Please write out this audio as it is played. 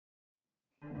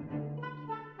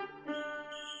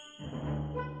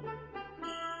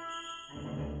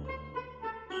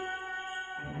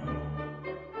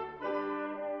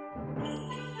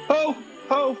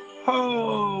Ho,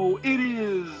 ho! It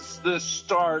is the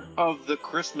start of the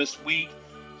Christmas week.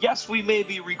 Yes, we may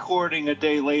be recording a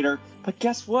day later, but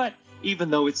guess what? Even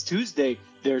though it's Tuesday,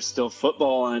 there's still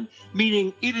football on,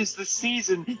 meaning it is the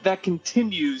season that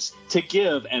continues to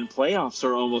give, and playoffs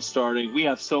are almost starting. We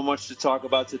have so much to talk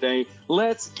about today.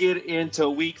 Let's get into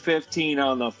Week 15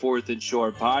 on the 4th and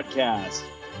Short podcast.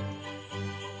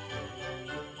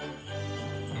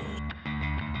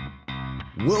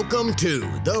 Welcome to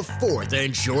the 4th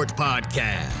and Short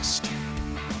podcast.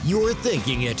 You're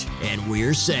thinking it, and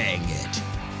we're saying it.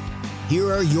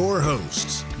 Here are your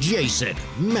hosts, Jason,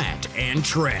 Matt, and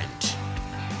Trent.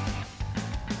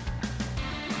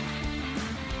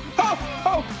 Ho,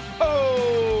 ho,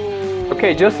 ho!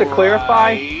 Okay, just to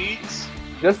clarify,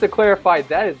 Right.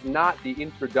 that is not the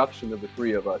introduction of the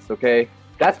three of us, okay?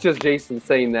 That's just Jason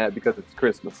saying that because it's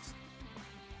Christmas.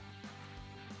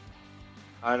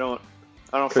 I don't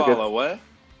Crickets. follow. What?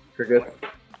 Cricket.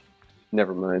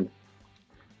 Never mind.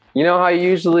 You know how you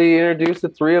usually introduce the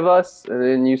three of us, and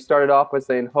then you started off by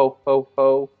saying ho, ho,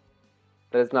 ho?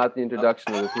 That is not the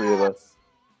introduction of the three of us.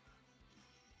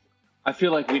 I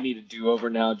feel like we need a do-over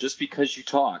now just because you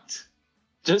talked.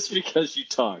 Just because you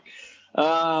talked.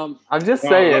 I'm just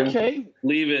saying. Okay.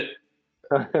 Leave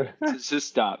it. Just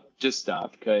stop. Just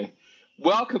stop. Okay.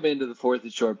 Welcome into the 4th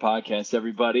and Short podcast,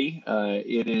 everybody.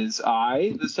 It is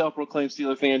I, the self-proclaimed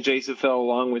Steeler fan, Jason Fell,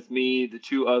 along with me, the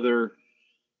two other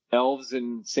elves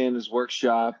in Santa's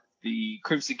workshop, the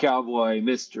Crimson Cowboy,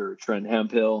 Mr. Trent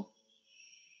Hemphill,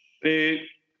 Big.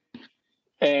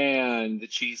 and the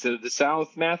Cheese of the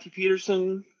South, Matthew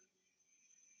Peterson.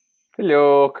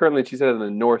 Hello. Currently, she's in the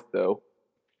north, though.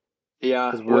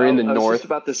 Yeah, 'Cause we're in the I was north. just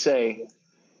about to say,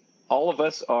 all of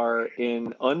us are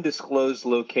in undisclosed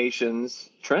locations.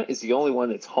 Trent is the only one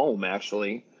that's home,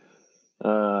 actually.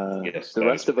 Yes, The that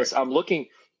rest is of us, as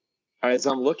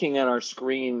I'm looking at our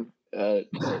screen, Ow.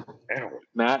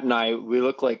 Matt and I, we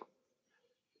look like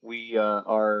we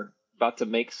are about to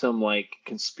make some like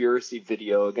conspiracy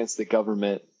video against the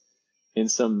government in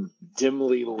some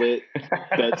dimly lit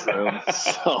bedroom.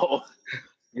 So,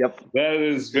 Yep. That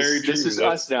is very true. This is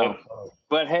That's- us now. that's-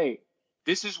 but hey,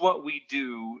 this is what we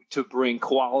do to bring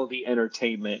quality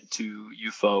entertainment to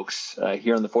you folks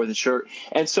here on the 4th and Short.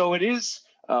 And so it is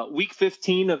week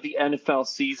 15 of the NFL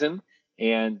season,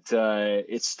 and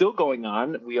it's still going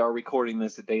on. We are recording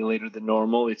this a day later than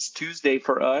normal. It's Tuesday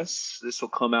for us. This will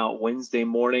come out Wednesday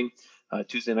morning,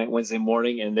 Tuesday night, Wednesday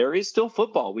morning, and there is still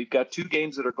football. We've got two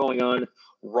games that are going on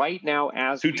right now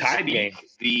as Two we tied speak.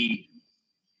 games. The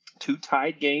two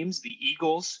tied games, the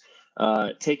Eagles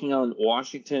taking on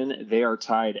Washington. They are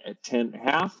tied at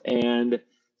 10.5, and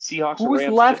Seahawks and Who's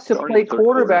Rams left just to starting play the third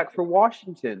quarterback quarter. for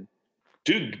Washington?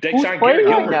 Dude, they Who's signed playing Garrett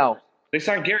right Gilbert. now? They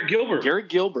signed Garrett Gilbert. Garrett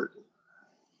Gilbert,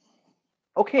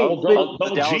 Okay, Oh, but, double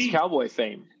the Dallas G. Cowboy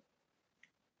fame.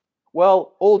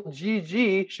 well, old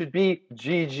GG should be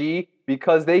GG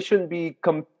because they shouldn't be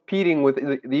competing with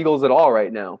the Eagles at all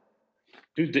right now.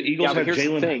 Dude, the Eagles Yeah, but had here's the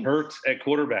Jalen thing. Hurts at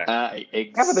quarterback.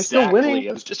 Exactly. but they're still winning.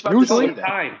 I was just about Usually. to say that.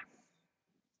 Tied.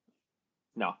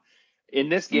 No. In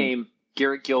this game,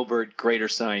 Garrett Gilbert greater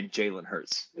sign Jalen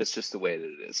Hurts. It's just the way that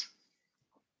it is.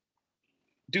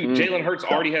 Dude, Jalen Hurts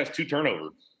already has 2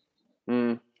 turnovers.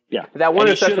 Mm. Yeah. That one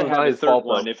And he should interception have was had not a his third fault,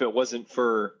 one though. if it wasn't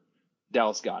for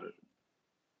Dallas Goedert.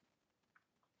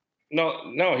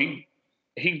 No,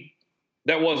 he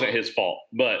that wasn't his fault,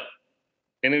 but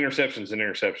an interception's an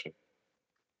interception.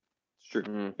 It's true.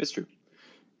 Mm. It's true.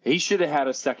 He should have had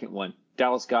a second one.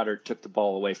 Dallas Goedert took the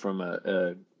ball away from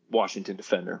a Washington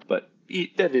defender, but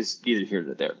that is neither here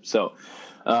nor there. So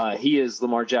he is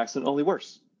Lamar Jackson, only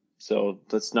worse. So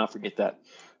let's not forget that.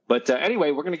 But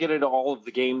anyway, we're going to get into all of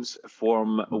the games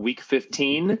from Week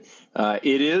 15.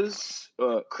 It is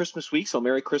Christmas week, so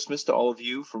Merry Christmas to all of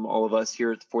you from all of us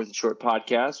here at the 4th and Short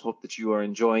podcast. Hope that you are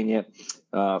enjoying it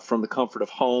from the comfort of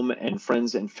home and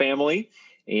friends and family.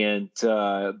 And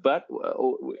but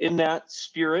in that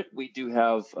spirit, we do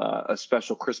have a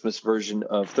special Christmas version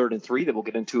of 3rd and 3 that we'll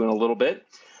get into in a little bit.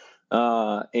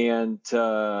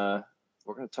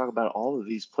 We're going to talk about all of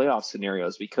these playoff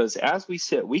scenarios because as we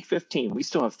sit week 15, we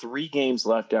still have 3 games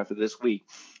left after this week.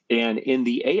 And in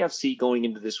the AFC going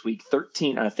into this week,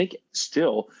 13 out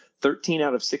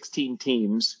of 16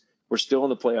 teams were still in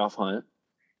the playoff hunt.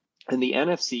 In the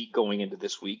NFC going into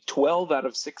this week, 12 out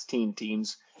of 16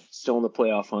 teams still in the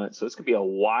playoff hunt. So it's going to be a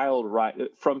wild ride.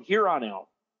 From here on out,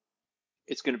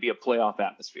 it's going to be a playoff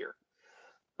atmosphere.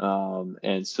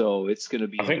 And so it's going to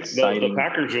be I think exciting. the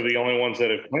Packers are the only ones that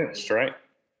have clinched, right?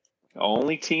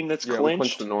 Only team that's Yeah, we clinched.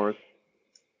 clinched the North.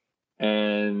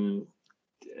 And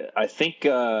I think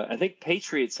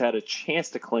Patriots had a chance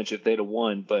to clinch if they'd have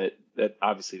won, but that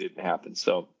obviously didn't happen.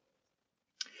 So,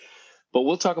 but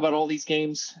we'll talk about all these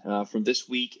games from this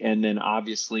week, and then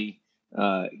obviously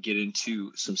get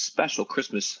into some special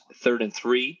Christmas 3rd and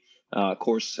 3. Of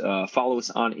course, follow us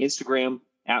on Instagram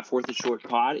at 4th and Short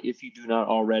Pod if you do not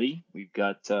already. We've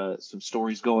got some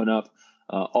stories going up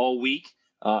all week.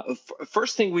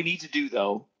 First thing we need to do,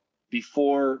 though,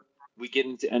 before we get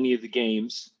into any of the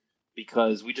games,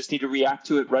 because we just need to react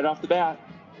to it right off the bat.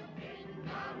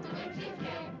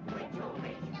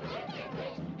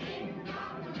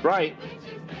 Right.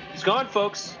 He's gone,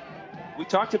 folks. We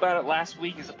talked about it last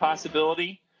week as a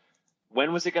possibility.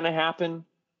 When was it going to happen?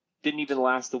 Didn't even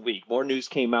last a week. More news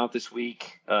came out this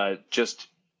week, just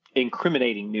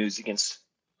incriminating news against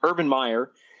Urban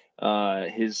Meyer,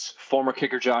 his former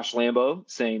kicker Josh Lambo,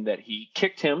 saying that he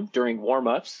kicked him during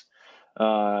warmups.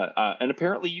 And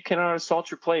apparently you cannot assault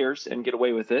your players and get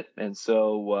away with it. And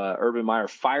so Urban Meyer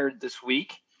fired this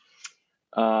week.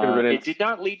 It did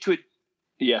not lead to a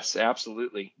yes,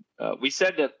 absolutely. We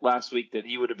said that last week that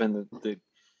he would have been the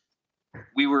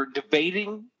we were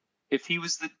debating if he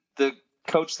was the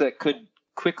coach that could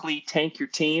quickly tank your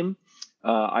team.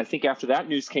 I think after that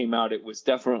news came out, it was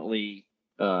definitely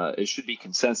it should be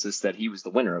consensus that he was the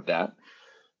winner of that.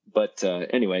 But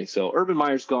anyway, so Urban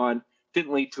Meyer's gone.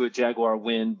 Didn't lead to a Jaguar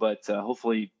win, but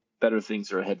hopefully better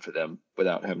things are ahead for them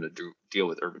without having to deal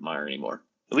with Urban Meyer anymore.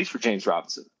 At least for James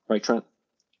Robinson. Right, Trent?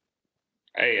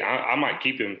 Hey, I might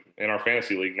keep him in our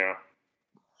fantasy league now.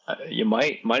 You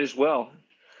might as well.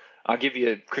 I'll give you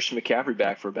a Christian McCaffrey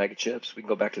back for a bag of chips. We can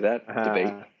go back to that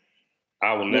debate.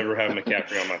 I will never have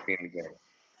McCaffrey on my team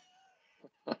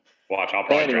again. Watch, I'll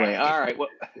probably anyway, draft him. all right. Well,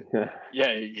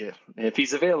 yeah. If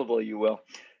he's available, you will.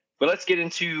 But let's get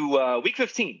into Week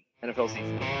 15 NFL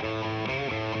season.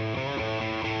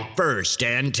 1st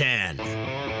and 10.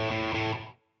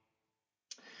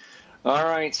 All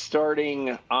right,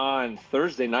 starting on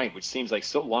Thursday night, which seems like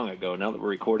so long ago now that we're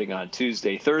recording on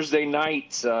Tuesday. Thursday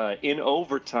night in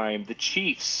overtime, the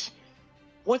Chiefs,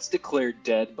 once declared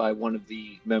dead by one of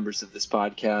the members of this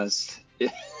podcast,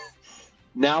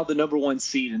 now the number 1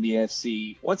 seed in the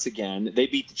AFC. Once again, they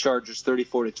beat the Chargers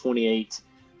 34-28.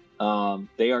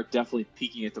 They are definitely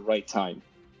peaking at the right time.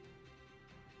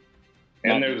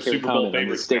 And they're the Super Bowl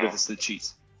favorites state now. of the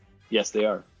Chiefs. Yes, they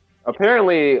are.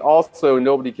 Apparently, also,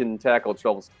 nobody can tackle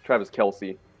Travis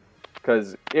Kelce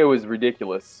because it was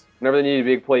ridiculous. Whenever they needed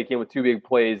a big play, he came with 2 big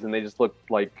plays, and they just looked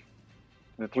like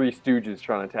the Three Stooges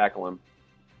trying to tackle him.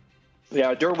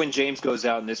 Yeah, Derwin James goes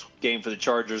out in this game for the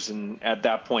Chargers, and at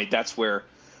that point, that's where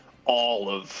all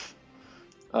of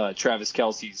Travis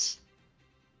Kelce's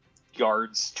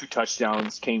yards, 2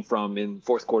 touchdowns came from in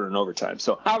fourth quarter and overtime.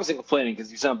 So I wasn't complaining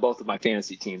because he's on both of my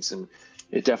fantasy teams, and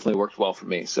it definitely worked well for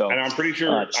me. So, and I'm pretty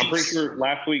sure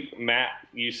last week, Matt,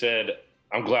 you said,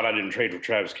 "I'm glad I didn't trade for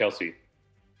Travis Kelce."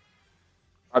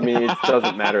 I mean, it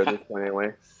doesn't matter at this point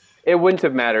anyway. It wouldn't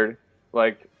have mattered.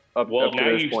 Like up Well, to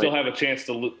now this you point. still have a chance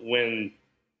to win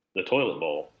the toilet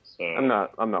bowl. So I'm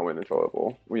not winning the toilet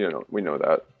bowl. We know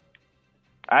that.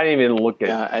 I didn't even look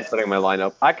at setting my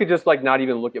lineup. I could just not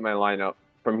even look at my lineup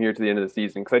from here to the end of the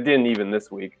season because I didn't even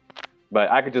this week. But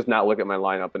I could just not look at my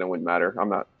lineup and it wouldn't matter. I'm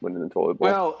not winning the toilet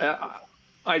bowl. Well,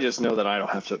 I just know that I don't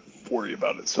have to worry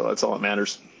about it, so that's all that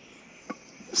matters.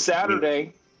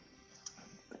 Saturday,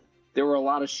 there were a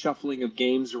lot of shuffling of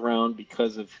games around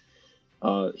because of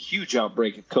a huge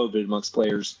outbreak of COVID amongst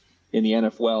players in the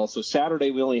NFL. So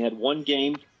Saturday, we only had one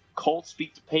game. Colts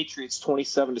beat the Patriots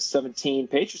 27-17.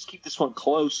 Patriots keep this one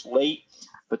close late,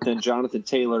 but then Jonathan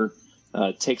Taylor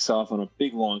takes off on a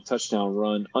big, long touchdown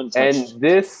run, untouched. And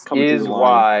this is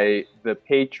why the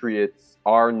Patriots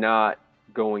are not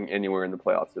going anywhere in the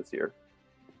playoffs this year.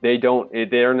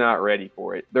 They're not ready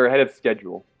for it. They're ahead of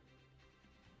schedule.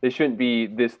 They shouldn't be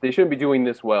doing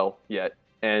this well yet.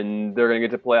 And they're going to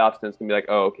get to playoffs and it's going to be like,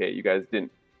 oh, okay, you guys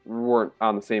weren't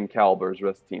on the same caliber as the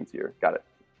rest of the teams here. Got it.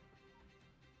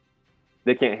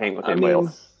 They can't hang with anybody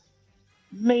else.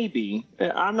 Maybe.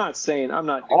 I'm not declaring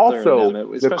Also,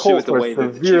 them, the Colts are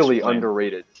severely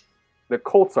underrated. The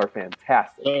Colts are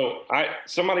fantastic. So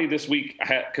somebody this week,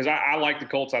 because I like the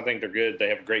Colts. I think they're good. They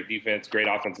have a great defense, great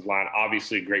offensive line,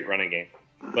 obviously a great running game.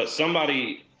 But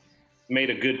somebody made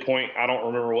a good point. I don't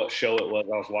remember what show it was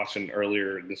I was watching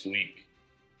earlier this week.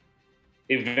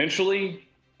 Eventually,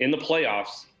 in the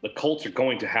playoffs, the Colts are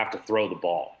going to have to throw the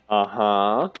ball.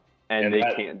 And they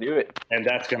can't do it. And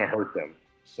that's going to hurt them.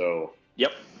 So,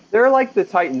 yep. They're like the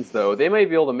Titans, though. They might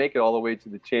be able to make it all the way to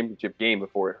the championship game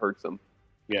before it hurts them.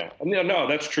 Yeah. No,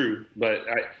 that's true. But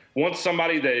once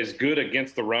somebody that is good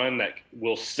against the run that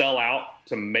will sell out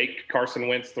to make Carson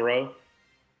Wentz throw,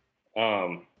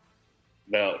 They'll.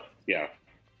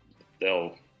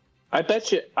 I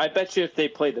bet you if they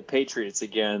play the Patriots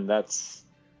again, If that's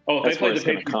they play where the it's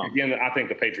gonna Patriots come. again, I think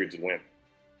the Patriots would win.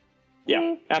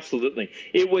 Yeah, absolutely.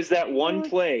 It was that one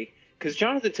play because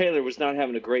Jonathan Taylor was not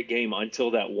having a great game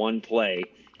until that one play,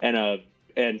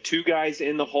 and two guys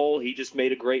in the hole. He just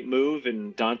made a great move,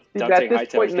 and Dante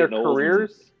Hightower's getting old.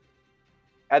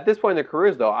 At this point in their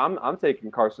careers, though, I'm taking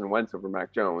Carson Wentz over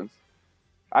Mac Jones.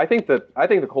 I think the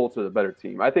Colts are the better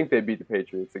team. I think they beat the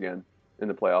Patriots again in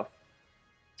the playoffs.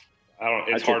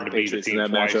 It's hard to beat the team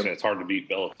twice, and it's hard to beat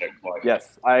Belichick twice.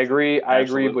 Yes, I agree. I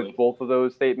agree Absolutely. with both of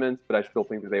those statements, but I still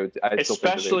think that they would. I still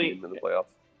think that they would beat them in the playoffs.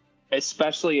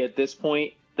 Especially at this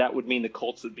point, that would mean the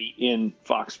Colts would be in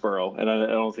Foxborough, and I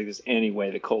don't think there's any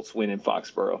way the Colts win in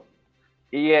Foxborough.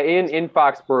 Yeah, in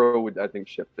Foxborough would, I think,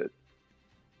 shift it.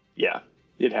 Yeah,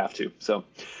 you'd have to. So,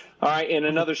 all right, and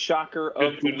another shocker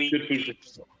of the week.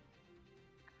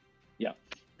 Yeah,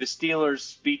 the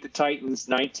Steelers beat the Titans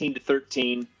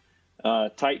 19-13.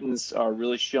 Titans are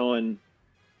really showing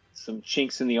some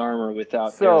chinks in the armor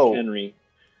without Derrick Henry.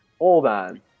 Hold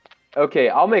on. Okay,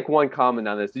 I'll make one comment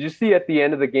on this. Did you see at the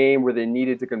end of the game where they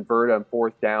needed to convert on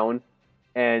fourth down?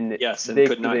 And yes, and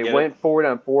they went forward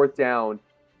on fourth down,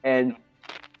 and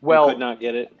could not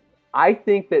get it. I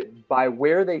think that by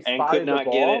where they spotted the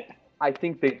ball, I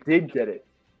think they did get it.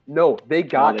 No, they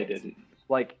got it. They didn't.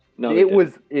 Like no, it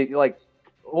was like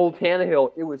old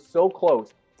Tannehill. It was so close.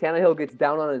 Tannehill gets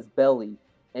down on his belly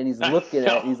and he's looking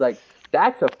at it. He's like,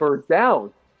 "That's a first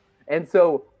down." And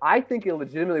so I think it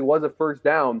legitimately was a first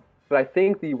down, but I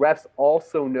think the refs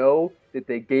also know that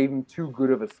they gave him too good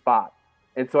of a spot.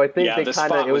 And so I think they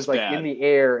kind of, it was like bad. In the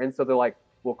air. And so they're like,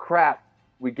 well, crap,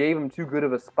 we gave him too good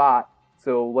of a spot.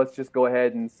 So let's just go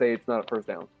ahead and say it's not a first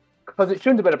down. Because it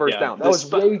shouldn't have been a first down. That was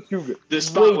way too good. The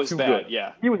spot was bad, good.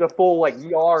 Yeah. He was a full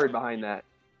yard behind that.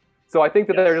 So I think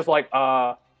that they're just like,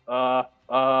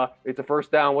 it's a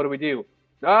first down. What do we do?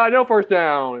 No first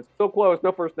down. It's so close.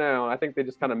 No first down. I think they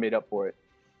just kind of made up for it.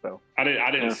 So I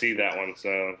didn't see that one.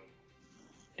 So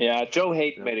yeah, Joe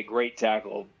Hayden made a great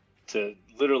tackle to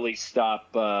literally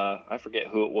stop. I forget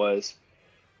who it was,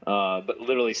 but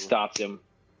literally stopped him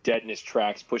dead in his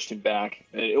tracks, pushed him back,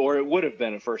 or it would have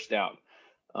been a first down.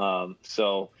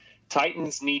 So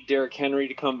Titans need Derrick Henry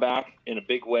to come back in a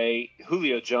big way.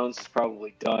 Julio Jones is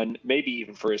probably done, maybe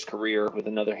even for his career with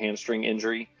another hamstring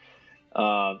injury.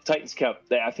 Titans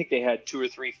I think they had 2 or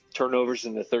 3 turnovers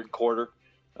in the third quarter,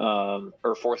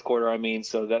 or fourth quarter, I mean.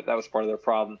 So that was part of their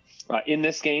problem. In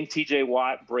this game, TJ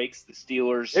Watt breaks the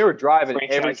Steelers. They were driving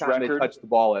every time record. They touched the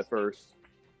ball at first.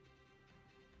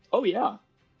 Oh, yeah.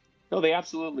 No, they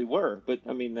absolutely were. But,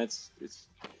 I mean, it's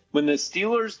when the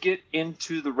Steelers get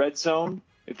into the red zone,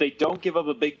 if they don't give up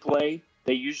a big play,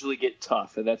 they usually get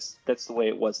tough. And that's the way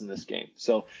it was in this game.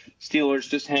 So Steelers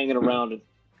just hanging around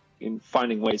and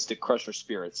finding ways to crush our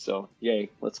spirits. So, yay,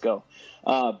 let's go.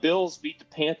 Bills beat the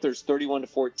Panthers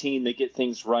 31-14. They get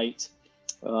things right.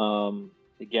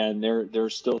 Again, they're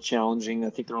still challenging. I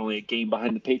think they're only a game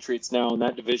behind the Patriots now in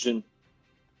that division.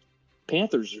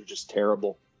 Panthers are just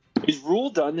terrible. Is Rule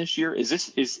done this year?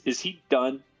 Is he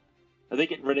done? Are they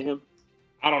getting rid of him?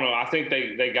 I don't know. I think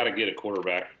they got to get a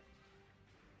quarterback.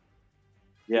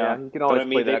 Yeah, he can always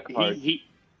play that card.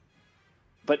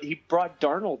 But he brought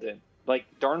Darnold in. Like,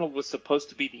 Darnold was supposed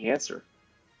to be the answer.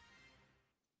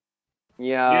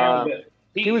 Yeah, but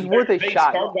he was worth a shot. They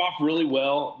started off really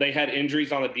well. They had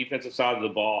injuries on the defensive side of the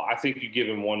ball. I think you give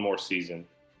him one more season.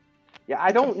 Yeah,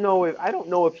 I don't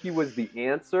know if he was the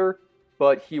answer,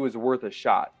 but he was worth a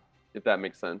shot, if that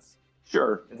makes sense.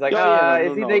 Sure. It's like,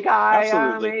 is he the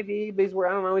guy? Maybe, but I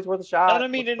don't know. He's worth a shot. And I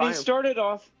mean, he started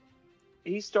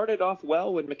off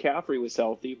well when McCaffrey was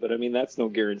healthy, but I mean, that's no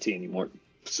guarantee anymore.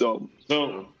 So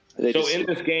in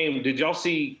this game, did y'all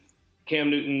see Cam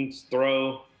Newton's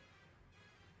throw,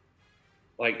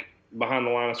 like behind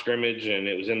the line of scrimmage, and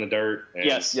it was in the dirt?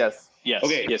 Yes.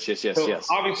 Okay. Yes.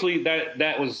 Obviously,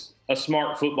 that was a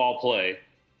smart football play,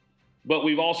 but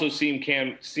we've also seen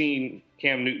Cam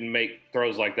Newton make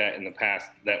throws like that in the past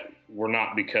that were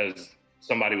not because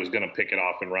somebody was going to pick it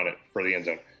off and run it for the end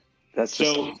zone. That's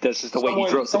just the way he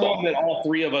throws the ball. Someone that all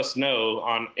three of us know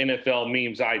on NFL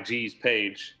Memes IG's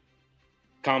page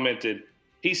commented,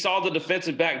 he saw the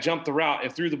defensive back jump the route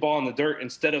and threw the ball in the dirt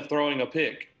instead of throwing a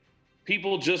pick.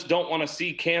 People just don't want to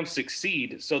see Cam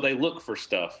succeed, so they look for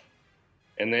stuff.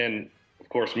 And then, of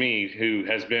course, me, who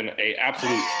has been an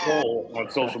absolute troll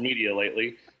on social media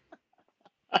lately,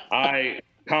 I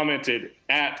commented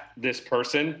at this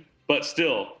person, but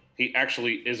still, he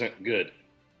actually isn't good.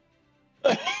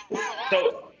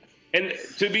 So, and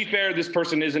to be fair, this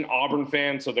person is an Auburn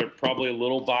fan, so they're probably a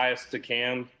little biased to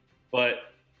Cam. but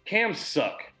Cam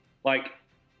suck. Like,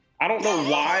 I don't know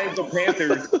why the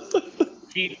Panthers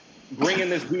keep bringing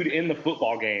this dude in the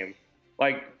football game.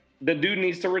 Like, the dude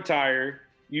needs to retire.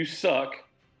 You suck.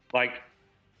 Like,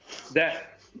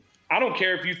 that. I don't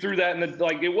care if you threw that in the,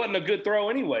 like, it wasn't a good throw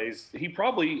anyways. He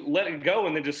probably let it go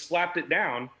and then just slapped it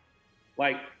down.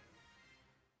 Like,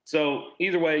 so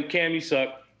either way, Cam, you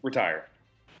suck. Retire.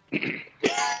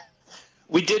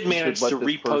 We did manage to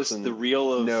repost the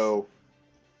reel of. No.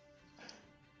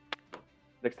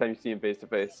 Next time you see him face to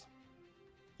face.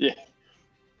 Yeah.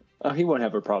 He won't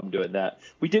have a problem doing that.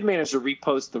 We did manage to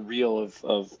repost the reel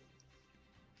of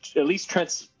at least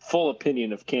Trent's full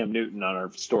opinion of Cam Newton on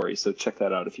our story. So check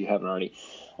that out if you haven't already.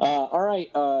 All right.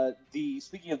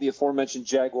 Speaking of the aforementioned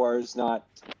Jaguars not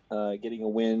getting a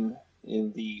win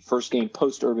in the first game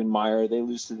post Urban Meyer, they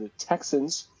lose to the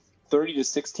Texans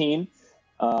 30-16.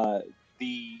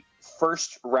 The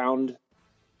first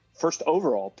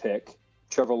overall pick,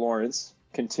 Trevor Lawrence,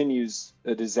 continues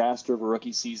a disaster of a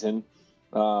rookie season,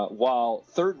 while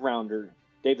third rounder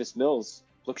Davis Mills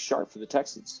looks sharp for the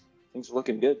Texans. Things are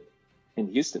looking good in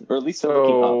Houston, or at least they're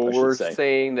looking up, I should say. We're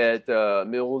saying that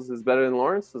Mills is better than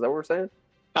Lawrence? Is that what we're saying?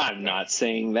 I'm not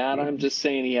saying that. I'm just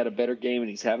saying he had a better game and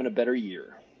he's having a better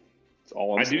year. That's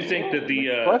all I'm saying. I do think that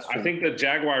I think the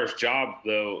Jaguars' job,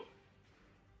 though,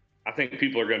 I think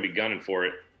people are going to be gunning for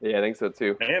it. Yeah, I think so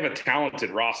too. They have a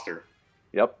talented roster.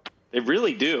 Yep. They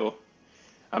really do.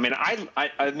 I mean,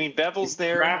 I mean, Bevel's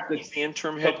there. He's the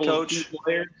interim head coach.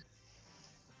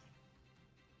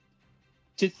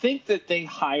 To think that they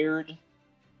hired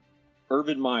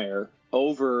Urban Meyer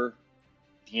over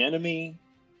the enemy,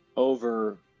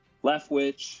 over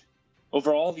Leftwich,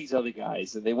 over all these other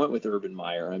guys, and they went with Urban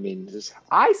Meyer. I mean, just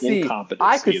I could see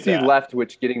that.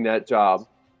 Leftwich getting that job.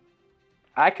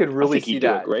 I could really see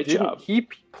that. Do a great job. He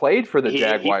played for the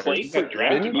Jaguars. He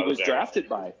was drafted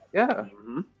by. Yeah.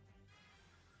 Mm-hmm.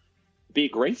 Be a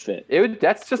great fit.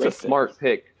 That's just a smart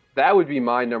pick. That would be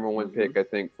my number one pick, I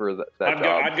think, for that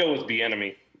job. I'd go with the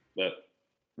enemy, but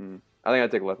I think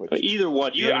I'd take Leftwich. But either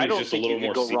one, I don't think you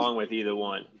can go wrong with either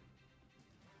one.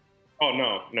 Oh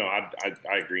no,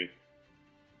 I agree.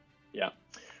 Yeah.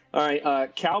 All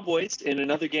right, Cowboys in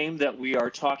another game that we are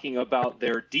talking about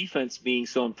their defense being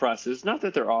so impressive. Not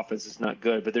that their offense is not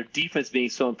good, but their defense being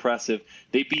so impressive.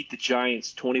 They beat the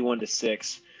Giants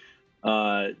 21-6.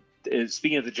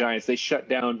 Speaking of the Giants, they shut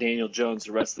down Daniel Jones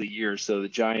the rest of the year, so the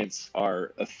Giants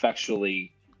are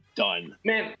effectually done.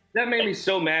 Man, that made me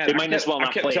so mad. They might as well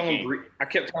not play. I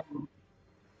kept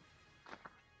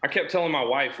telling my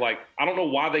wife, like, I don't know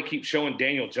why they keep showing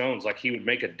Daniel Jones like he would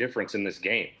make a difference in this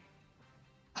game.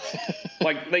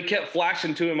 Like, they kept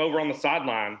flashing to him over on the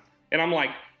sideline, and I'm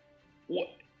like, what?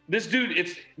 This dude,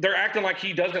 they're acting like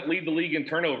he doesn't lead the league in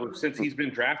turnovers since he's been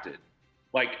drafted.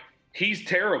 Like, he's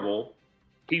terrible.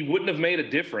 He wouldn't have made a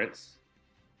difference.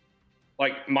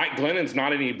 Like, Mike Glennon's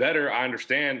not any better, I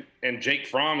understand, and Jake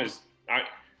Fromm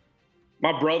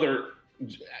my brother,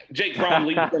 Jake Fromm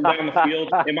leads them down the field,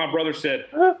 and my brother said,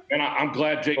 and I'm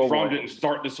glad Jake Fromm didn't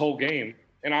start this whole game.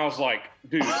 And I was like,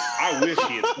 dude, I wish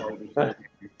he had started this whole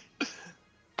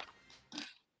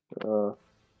game.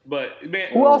 But,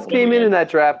 man. Who else came in that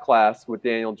draft class with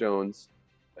Daniel Jones?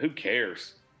 Who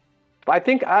cares? I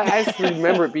think I just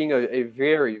remember it being a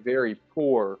very, very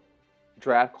poor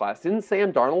draft class. Didn't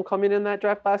Sam Darnold come in that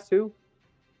draft class too?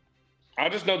 I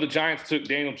just know the Giants took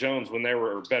Daniel Jones when there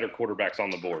were better quarterbacks on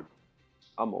the board.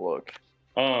 I'm going to look.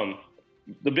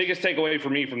 The biggest takeaway for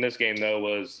me from this game, though,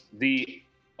 was the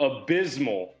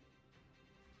abysmal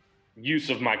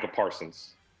use of Micah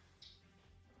Parsons.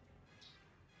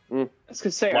 I was going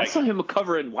to say, I saw him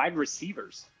covering wide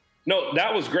receivers. No,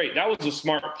 that was great. That was a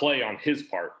smart play on his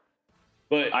part.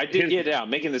 But I did get out,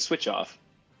 making the switch off.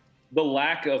 The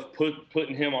lack of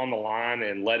putting him on the line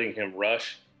and letting him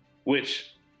rush,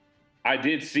 which I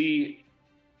did see,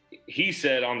 he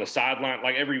said on the sideline,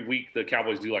 like every week the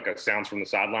Cowboys do like a sounds from the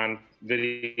sideline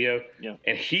video. Yeah.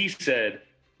 And he said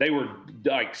they were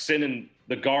like sending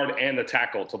the guard and the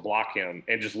tackle to block him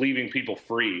and just leaving people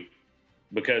free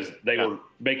because they were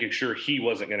making sure he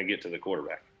wasn't going to get to the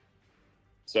quarterback.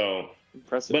 So,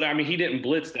 impressive. But I mean, he didn't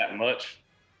blitz that much.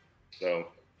 So,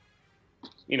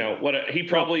 you know, he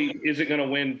probably isn't going to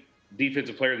win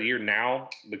Defensive Player of the Year now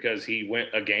because he went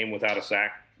a game without a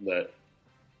sack. But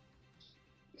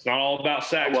it's not all about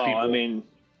sacks. Well, people. I mean,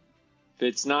 if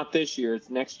it's not this year, it's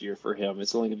next year for him.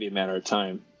 It's only going to be a matter of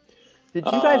time. Did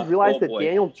you guys realize that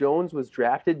Daniel Jones was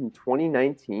drafted in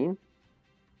 2019?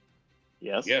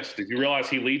 Yes. Yes. Did you realize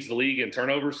he leads the league in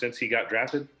turnovers since he got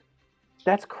drafted?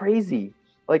 That's crazy.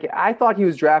 Like, I thought he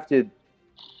was drafted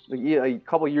a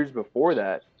couple years before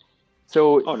that.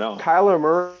 So Oh, no. Kyler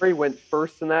Murray went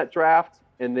first in that draft,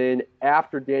 and then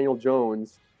after Daniel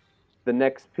Jones, the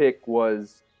next pick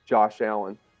was Josh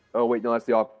Allen. Oh wait, no, that's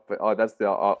the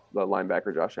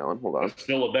linebacker Josh Allen. Hold on. That's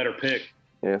still a better pick.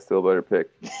 Yeah, still a better pick.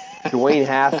 Dwayne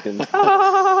Haskins.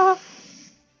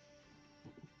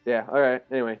 Yeah. All right.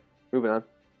 Anyway, moving on.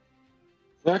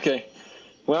 Okay.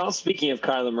 Well, speaking of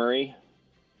Kyler Murray,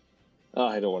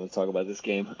 I don't want to talk about this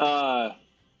game. The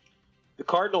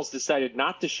Cardinals decided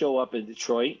not to show up in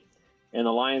Detroit, and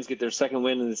the Lions get their second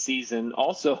win in the season,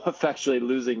 also effectually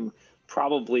losing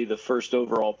probably the first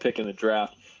overall pick in the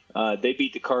draft. They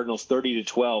beat the Cardinals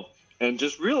 30-12 and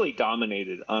just really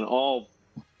dominated in all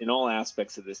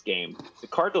aspects of this game. The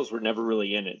Cardinals were never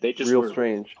really in it. They just were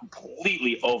strange.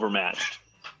 Completely overmatched.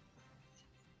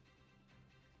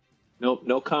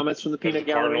 No comments from the peanut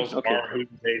gallery? Cardinals are who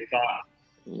they thought.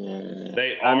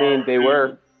 Yeah. They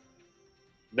were.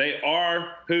 They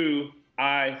are who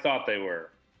I thought they were.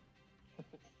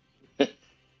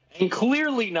 And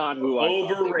clearly not who I thought they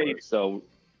were. Overrated. So,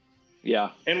 yeah.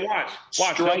 And watch.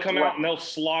 They'll come out and they'll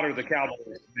slaughter the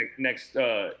Cowboys next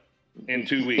in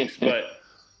 2 weeks. But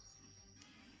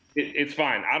it's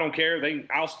fine. I don't care.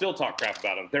 I'll still talk crap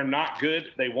about them. They're not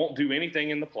good. They won't do anything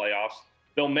in the playoffs.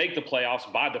 They'll make the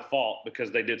playoffs by default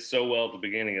because they did so well at the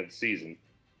beginning of the season.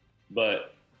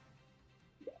 But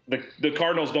the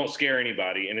Cardinals don't scare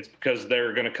anybody, and it's because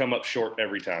they're going to come up short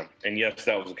every time. And yes,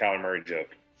 that was a Kyler Murray joke.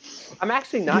 I'm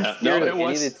actually not scared of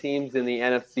any of the teams in the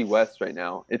NFC West right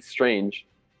now. It's strange.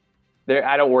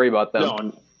 I don't worry about them.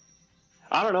 No,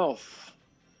 I don't know.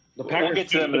 The Packers, we'll get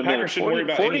to them in a minute. should worry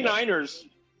about 49ers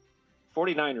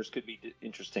could be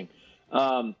interesting.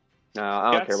 No,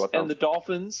 I don't care about them. And the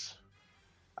Dolphins.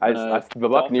 The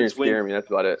Buccaneers scare me. That's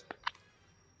about it.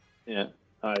 Yeah,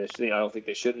 I don't think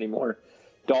they should anymore.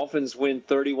 Dolphins win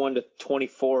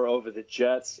 31-24 over the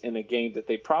Jets in a game that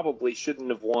they probably shouldn't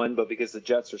have won, but because the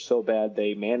Jets are so bad,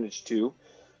 they managed to.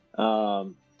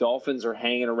 Dolphins are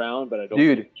hanging around, but I don't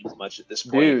think it means much at this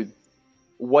point. Dude,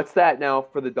 what's that now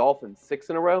for the Dolphins? 6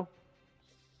 in a row?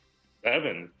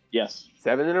 7. Yes.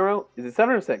 7 in a row? Is it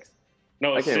 7 or 6?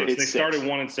 No, it's 6. They six. started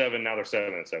 1-7. Now they're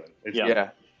 7-7. Yeah.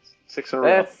 6 in a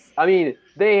row.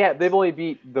 They've only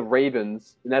beat the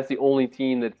Ravens, and that's the only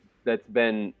team that's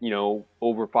been,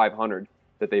 over 500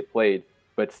 that they played.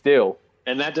 But still,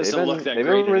 and that doesn't look that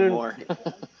great anymore.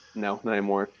 No, not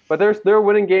anymore. But they're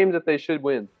winning games that they should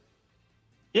win.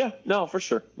 Yeah, no, for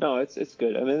sure. No, it's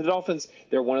good. I mean, the Dolphins,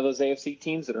 they're one of those AFC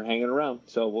teams that are hanging around.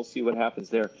 So we'll see what happens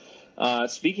there.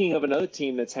 Speaking of another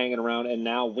team that's hanging around and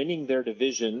now winning their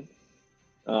division,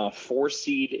 4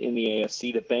 seed in the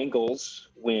AFC, the Bengals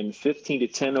win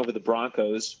 15-10 over the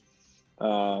Broncos.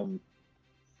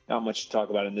 Not much to talk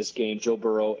about in this game. Joe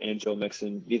Burrow and Joe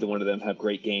Mixon, neither one of them have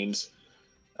great games.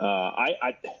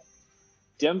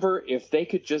 Denver, if they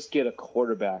could just get a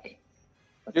quarterback.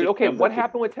 Dude, okay, what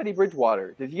happened with Teddy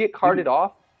Bridgewater? Did he get carted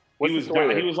off? He was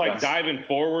diving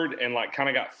forward and kind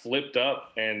of got flipped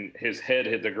up, and his head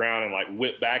hit the ground and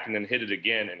whipped back and then hit it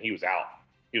again, and he was out.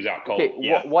 He was out cold.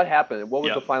 Okay, what happened? What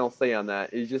was the final say on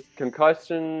that? Is just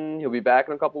concussion? He'll be back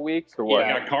in a couple weeks, or what?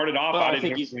 He got carted off. I didn't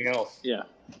hear anything else. Yeah.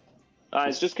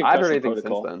 It's just concussion I've heard anything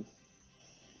protocol. since then.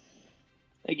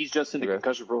 I think he's just in the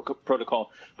concussion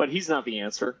protocol, but he's not the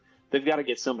answer. They've got to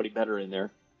get somebody better in there,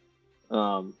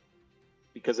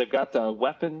 because they've got the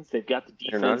weapons, they've got the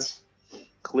defense,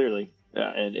 clearly,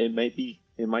 and it might be.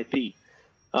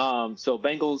 So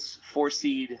Bengals 4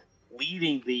 seed,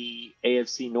 leading the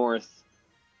AFC North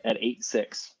at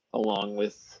 8-6, along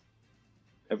with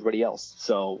everybody else.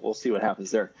 So we'll see what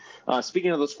happens there.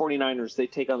 Speaking of those 49ers, they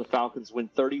take on the Falcons, win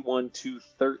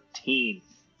 31-13.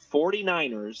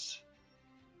 49ers,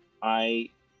 I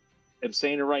am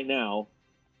saying it right now,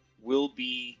 will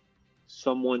be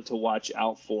someone to watch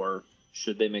out for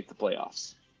should they make the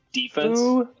playoffs. Defense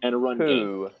and a run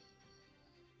game.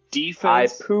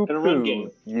 Defense and a run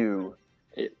game. You.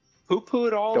 Poo-poo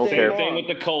it all. Same thing with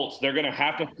the Colts. They're going to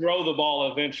have to throw the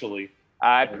ball eventually.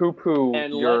 I poo-poo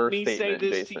and your let me statement, say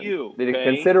this Jason. to you.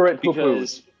 Consider it poo-poo.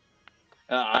 Because,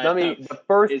 the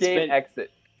first game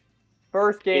exit.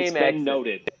 First game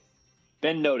exit.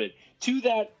 Been noted.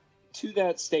 To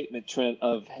that statement, Trent,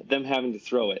 of them having to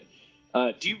throw it.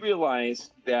 Do you realize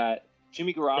that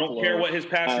Jimmy Garoppolo? Don't care what his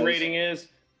passer rating is.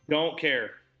 Don't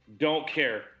care.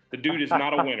 The dude is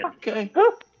not a winner. Okay.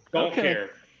 Don't care.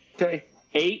 Okay.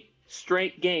 8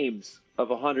 straight games of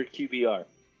 100 QBR,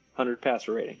 100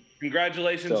 passer rating.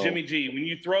 Congratulations, Jimmy G. When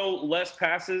you throw less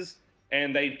passes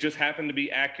and they just happen to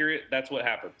be accurate, that's what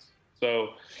happens. So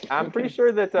I'm pretty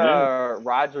sure that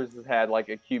Rodgers has had a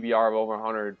QBR of over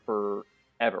 100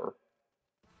 forever.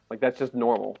 That's just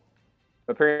normal.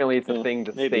 Apparently, it's a thing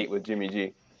to maybe. state with Jimmy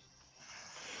G.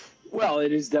 Well,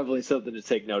 it is definitely something to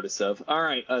take notice of. All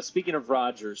right. Speaking of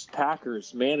Rodgers,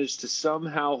 Packers managed to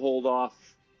somehow hold off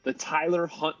the Tyler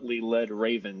Huntley-led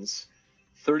Ravens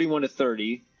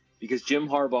 31-30 because John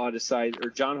Harbaugh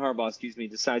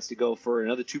decides to go for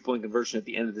another 2-point conversion at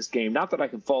the end of this game. Not that I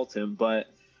can fault him, but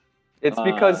it's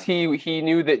because he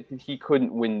knew that he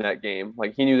couldn't win that game.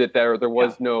 Like, he knew that there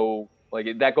was no,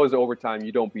 like, that goes to overtime.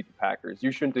 You don't beat the Packers.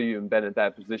 You shouldn't have even been in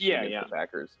that position against the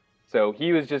Packers. So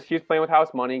he was playing with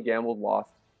house money, gambled,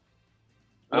 lost.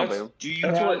 I don't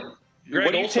blame him.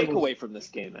 What do you take away from this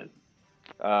game, then?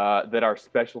 That our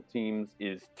special teams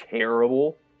is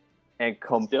terrible and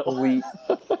complete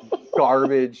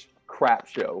garbage crap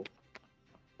show.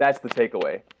 That's the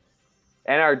takeaway.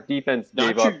 And our defense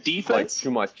gave up like too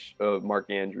much of Mark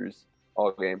Andrews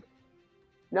all game.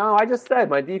 No, I just said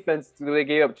my defense, they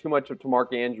gave up too much to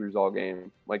Mark Andrews all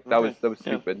game. Like, that was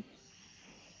stupid.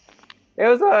 It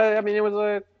was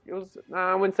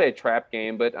I wouldn't say a trap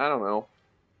game, but I don't know.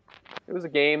 It was a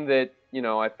game that,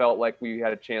 I felt like we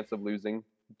had a chance of losing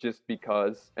just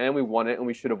because, and we won it, and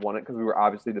we should have won it because we were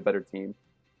obviously the better team.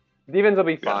 The defense will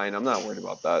be fine. I'm not worried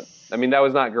about that. I mean, that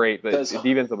was not great, but the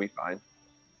defense will be fine.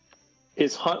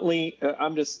 Is Huntley,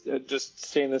 I'm just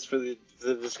saying this for the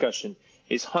discussion,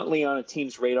 is Huntley on a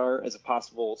team's radar as a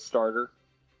possible starter?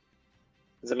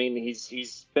 Because, I mean,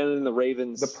 he's been in the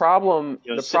Ravens. The problem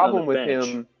with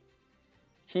him,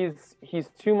 he's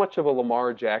too much of a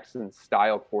Lamar Jackson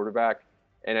style quarterback,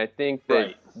 and I think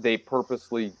that they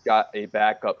purposely got a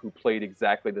backup who played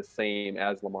exactly the same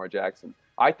as Lamar Jackson.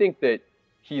 I think that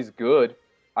he's good.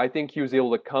 I think he was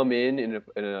able to come in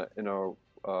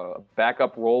a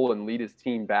backup role and lead his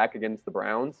team back against the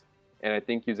Browns, and I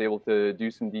think he was able to do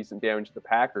some decent damage to the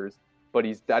Packers. But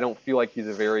I don't feel like he's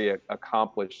a very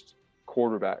accomplished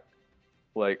quarterback,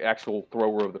 like actual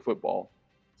thrower of the football.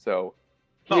 So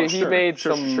he made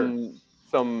some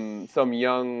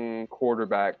young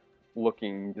quarterback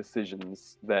looking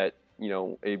decisions that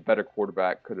a better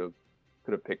quarterback could have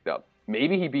picked up.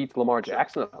 Maybe he beats Lamar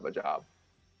Jackson out of a job.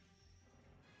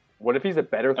 What if he's a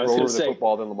better thrower of the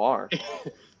football than Lamar?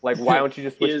 Like, why don't you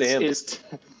just switch to him?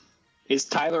 Is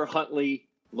Tyler Huntley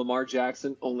Lamar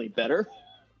Jackson only better?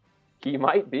 He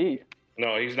might be.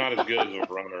 No, he's not as good as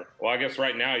a runner. Well, I guess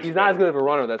right now he's not as good of a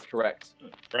runner. That's correct.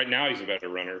 Right now he's a better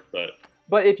runner,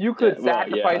 but if you could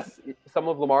sacrifice some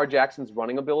of Lamar Jackson's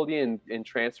running ability and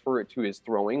transfer it to his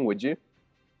throwing, would you?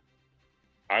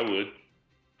 I would.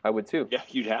 I would too. Yeah,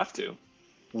 you'd have to.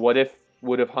 What if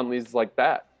Huntley's like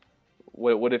that?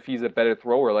 What if he's a better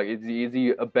thrower? Like, is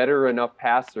he a better enough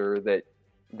passer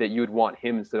that you'd want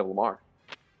him instead of Lamar?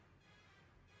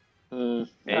 I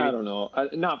don't know.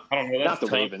 Not the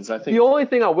Ravens. I think the only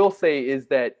thing I will say is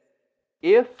that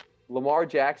if Lamar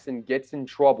Jackson gets in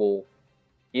trouble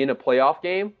in a playoff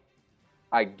game,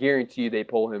 I guarantee you they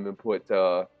pull him and put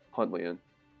Huntley in.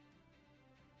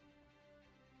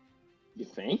 You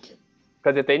think?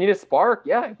 Because if they need a spark,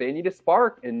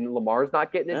 and Lamar's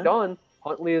not getting it done,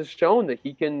 Huntley has shown that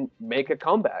he can make a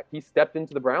comeback. He stepped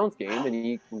into the Browns game and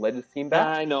he led his team back.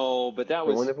 I know, but that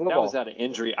was out of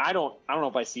injury. I don't know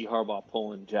if I see Harbaugh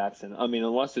pulling Jackson. I mean,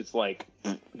 unless it's like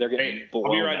they're getting blown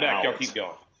I'll be right back. out. Y'all keep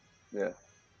going. Yeah.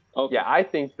 Okay. Yeah, I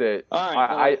think that all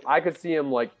right. I could see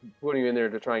him like putting him in there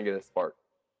to try and get a spark.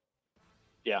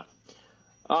 Yeah.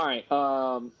 All right.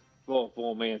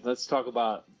 Well, man, let's talk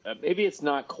about maybe it's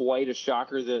not quite a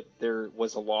shocker that there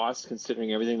was a loss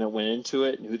considering everything that went into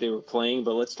it and who they were playing,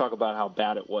 but let's talk about how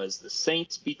bad it was. The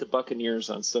Saints beat the Buccaneers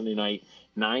on Sunday night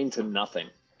 9-0.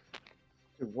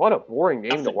 Dude, what a boring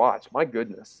game to watch. My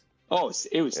goodness. Oh,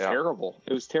 it was terrible.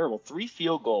 It was terrible. 3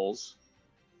 field goals.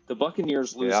 The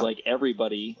Buccaneers lose like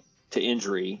everybody to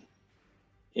injury,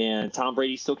 and Tom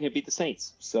Brady still can't beat the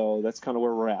Saints. So that's kind of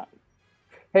where we're at.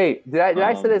 Hey, did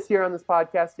I say this here on this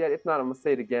podcast yet? If not, I'm going to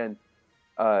say it again.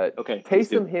 Okay.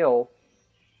 Taysom Hill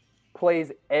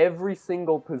plays every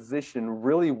single position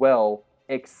really well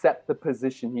except the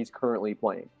position he's currently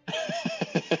playing.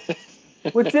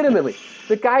 Legitimately.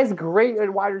 The guy's great at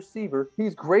wide receiver.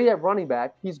 He's great at running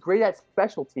back. He's great at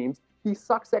special teams. He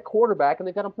sucks at quarterback, and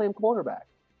they got him playing quarterback.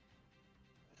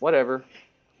 Whatever.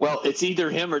 Well, it's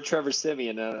either him or Trevor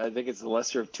Siemian. I think it's the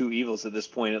lesser of two evils at this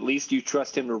point. At least you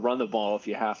trust him to run the ball if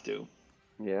you have to.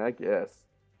 Yeah, I guess.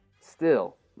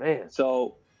 Still, man.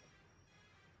 So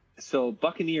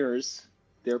Buccaneers,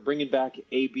 they're bringing back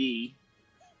AB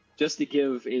just to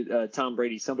give Tom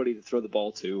Brady somebody to throw the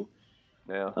ball to.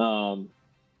 Yeah.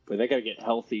 But they got to get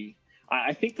healthy.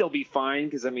 I think they'll be fine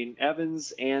because, I mean,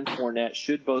 Evans and Fournette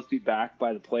should both be back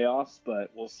by the playoffs,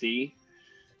 but we'll see.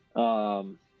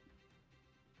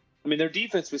 I mean, their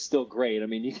defense was still great. I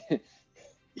mean,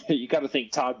 you got to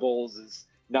think Todd Bowles is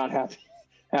not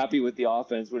happy with the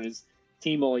offense when his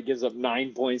team only gives up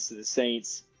 9 points to the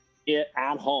Saints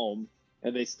at home,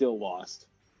 and they still lost.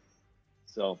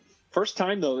 So, first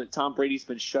time, though, that Tom Brady's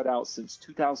been shut out since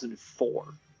 2004.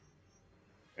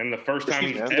 And the first time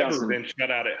he's ever been shut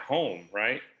out at home,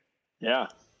 right? Yeah.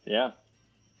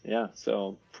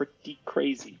 So, pretty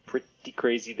crazy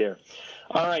there.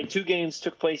 All right, 2 games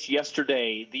took place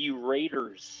yesterday. The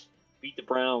Raiders beat the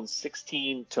Browns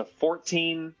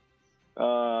 16-14.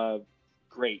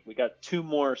 Great. We got 2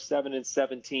 more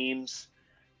 7-7 teams.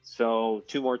 So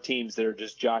 2 more teams that are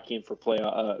just jockeying for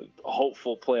a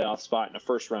hopeful playoff spot in a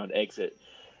first-round exit.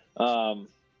 And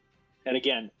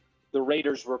again, the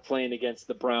Raiders were playing against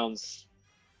the Browns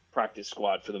practice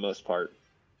squad for the most part.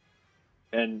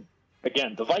 And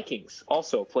again, the Vikings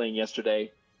also playing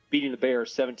yesterday, beating the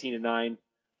Bears 17-9,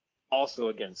 also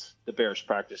against the Bears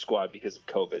practice squad because of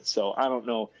COVID. So I don't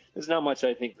know. There's not much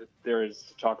I think that there is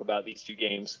to talk about these 2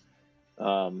 games.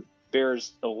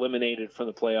 Bears eliminated from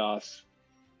the playoffs.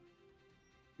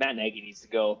 Matt Nagy needs to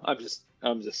go. I'm just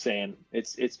saying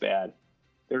it's bad.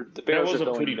 The Bears are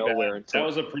going nowhere. That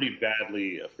was a pretty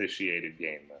badly officiated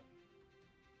game, though.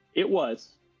 It was.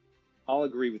 I'll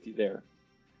agree with you there.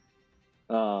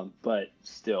 But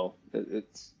still,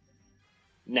 it's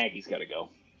Nagy's got to go.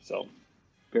 So,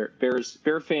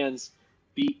 Bear fans,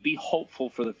 be hopeful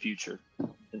for the future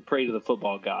and pray to the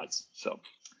football gods. So,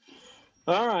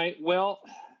 all right. Well,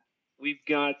 we've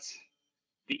got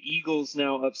the Eagles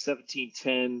now up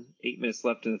 17-10, 8 minutes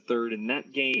left in the third. In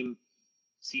that game,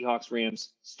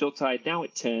 Seahawks-Rams still tied now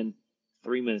at 10,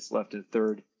 3 minutes left in the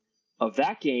third. Of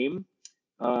that game,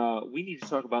 we need to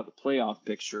talk about the playoff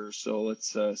picture, so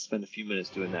let's spend a few minutes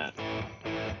doing that.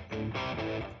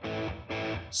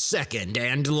 2nd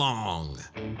and long.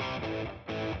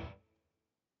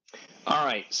 All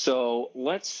right, so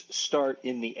let's start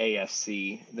in the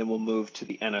AFC, then we'll move to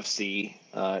the NFC.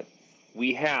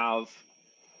 We have,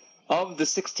 of the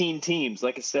 16 teams,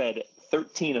 like I said,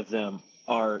 13 of them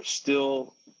are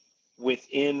still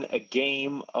within a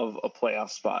game of a playoff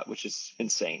spot, which is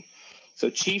insane. So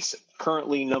Chiefs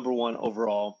currently number 1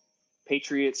 overall,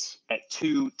 Patriots at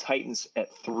 2, Titans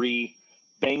at 3,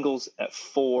 Bengals at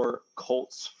 4,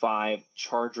 Colts 5,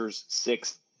 Chargers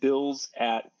 6, Bills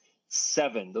at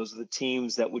 7. Those are the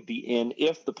teams that would be in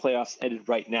if the playoffs ended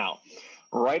right now.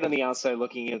 Right on the outside,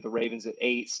 looking at the Ravens at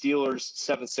 8, Steelers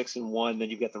 7-6-1. Then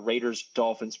you've got the Raiders,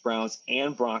 Dolphins, Browns,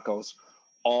 and Broncos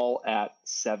all at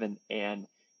 7-7.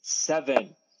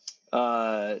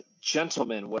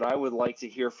 Gentlemen, what I would like to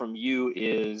hear from you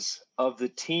is, of the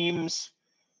teams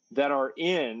that are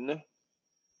in,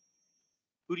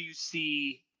 who do you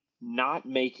see not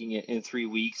making it in 3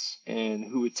 weeks, and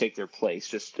who would take their place?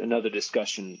 Just another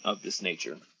discussion of this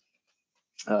nature.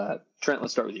 Trent,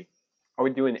 let's start with you. Are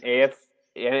we doing AFC,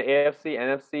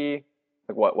 NFC?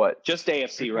 Like what? Just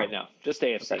AFC right now. Just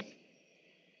AFC. Okay.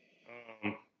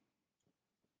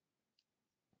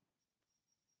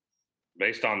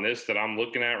 Based on this that I'm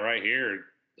looking at right here,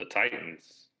 the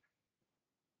Titans.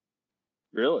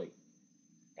 Really?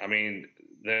 I mean,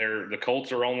 the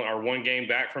Colts are 1 game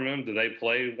back from him. Do they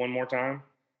play one more time?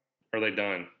 Or are they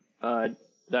done? I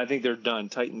think they're done.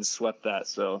 Titans swept that,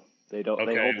 so they don't.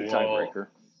 Okay, they hold the tiebreaker.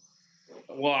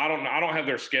 Well, I don't have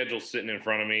their schedule sitting in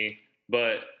front of me,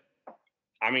 but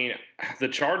I mean, the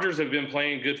Chargers have been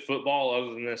playing good football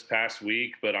other than this past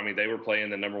week. But I mean, they were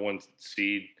playing the number 1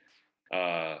 seed.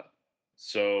 But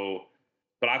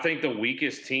I think the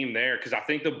weakest team there, because I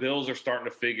think the Bills are starting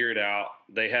to figure it out.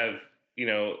 They have,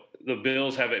 the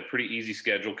Bills have a pretty easy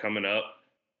schedule coming up.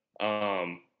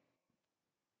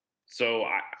 So,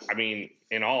 I mean,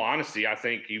 in all honesty, I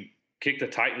think you kick the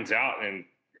Titans out and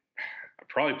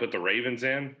probably put the Ravens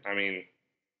in. I mean,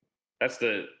 that's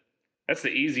the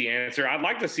easy answer. I'd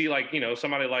like to see,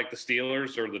 somebody like the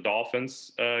Steelers or the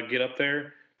Dolphins get up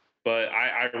there. But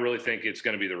I really think it's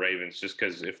going to be the Ravens, just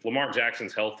because if Lamar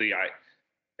Jackson's healthy, I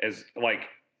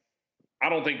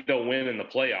don't think they'll win in the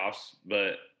playoffs.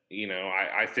 But,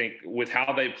 I think with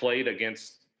how they played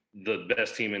against the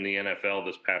best team in the NFL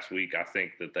this past week, I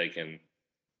think that they can.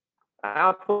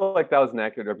 I feel like that was an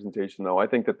accurate representation, though. I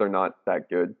think that they're not that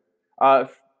good. I'll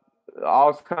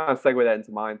kind of segue that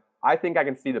into mine. I think I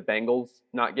can see the Bengals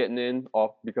not getting in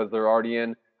off because they're already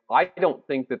in. I don't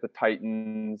think that the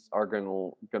Titans are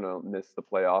gonna miss the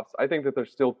playoffs. I think that they're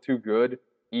still too good,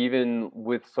 even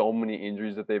with so many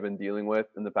injuries that they've been dealing with,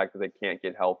 and the fact that they can't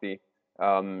get healthy.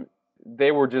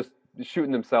 They were just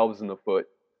shooting themselves in the foot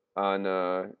on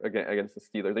against the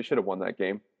Steelers. They should have won that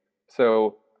game.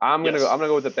 So I'm gonna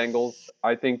go with the Bengals.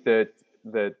 I think that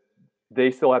they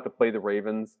still have to play the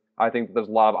Ravens. I think there's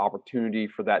a lot of opportunity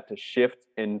for that to shift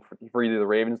and for either the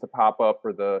Ravens to pop up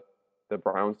or the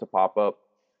Browns to pop up.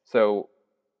 So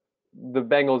the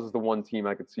Bengals is the one team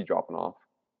I could see dropping off.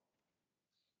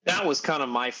 That was kind of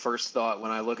my first thought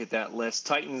when I look at that list.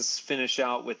 Titans finish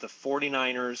out with the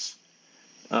 49ers.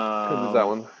 Could lose that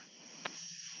one.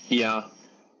 Yeah.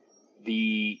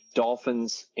 The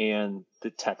Dolphins and the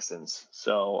Texans.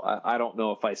 So I don't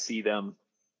know if I see them.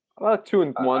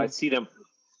 2-1. I see them.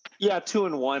 Yeah,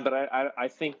 2-1. But I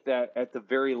think that at the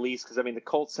very least, because I mean the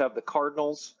Colts have the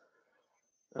Cardinals,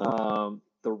 the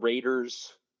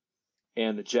Raiders,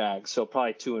 and the Jags. So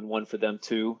probably 2-1 for them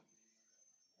too.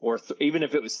 Or even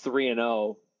if it was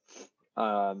 3-0,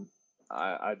 and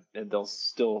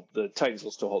the Titans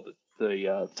will still hold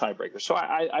the tiebreaker. So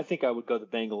I think I would go the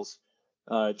Bengals,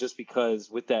 just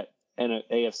because with that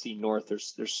AFC North,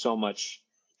 there's so much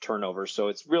turnover. So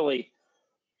it's really,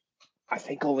 I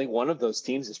think only one of those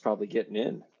teams is probably getting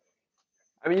in.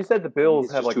 I mean, you said the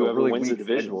Bills have like a really weak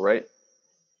schedule, right?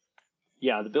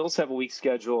 Yeah, the Bills have a weak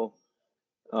schedule.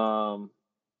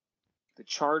 The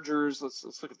Chargers. Let's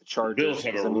look at the Chargers.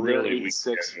 The Bills have a really weak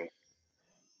schedule.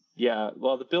 Yeah,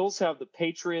 well, the Bills have the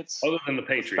Patriots, other than the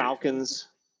Patriots, the Falcons,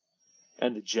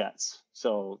 and the Jets.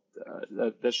 So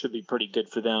that should be pretty good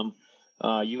for them.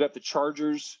 You got the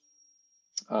Chargers.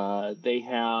 They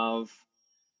have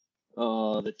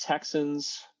the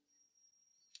Texans,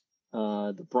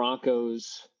 the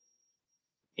Broncos,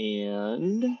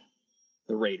 and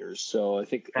the Raiders. So I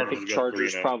think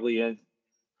Chargers probably in.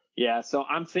 Yeah, so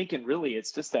I'm thinking really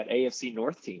it's just that AFC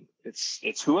North team.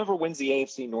 It's whoever wins the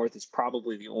AFC North is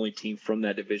probably the only team from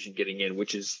that division getting in,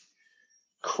 which is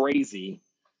crazy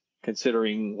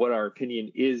considering what our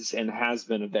opinion is and has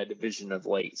been of that division of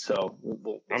late. So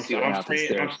we'll see what happens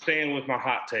there. I'm staying with my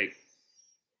hot take.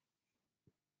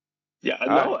 Yeah,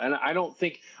 no, and I don't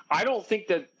think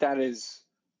that is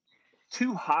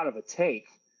too hot of a take,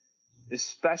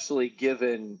 especially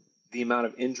given the amount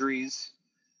of injuries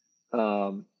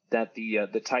that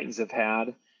the Titans have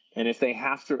had. And if they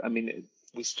have to, I mean,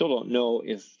 we still don't know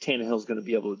if Tannehill's going to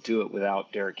be able to do it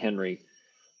without Derrick Henry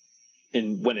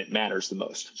when it matters the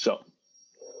most. So,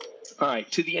 all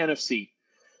right, to the NFC.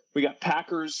 We got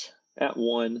Packers at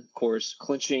 1, of course,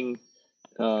 clinching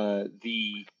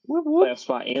the playoff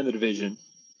spot and the division.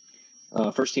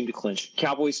 First team to clinch.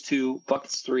 Cowboys 2,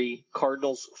 Bucks 3,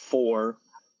 Cardinals 4,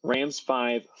 Rams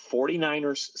 5,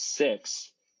 49ers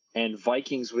 6, and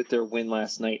Vikings with their win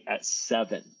last night at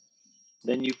 7.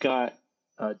 Then you've got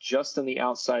just on the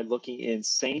outside looking in,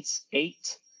 Saints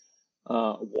 8,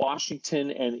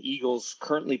 Washington and Eagles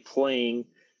currently playing.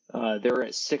 They're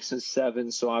at 6 and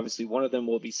 7, so obviously one of them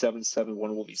will be 7-7,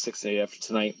 one will be 6 and 8 after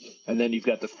tonight. And then you've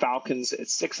got the Falcons at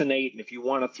 6 and 8, and if you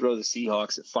want to throw the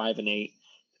Seahawks at 5 and 8,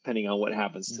 depending on what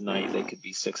happens tonight, they could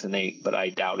be 6 and 8, but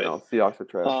I doubt it. No, Seahawks are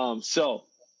trash. So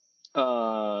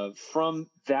from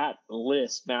that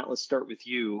list, Matt, let's start with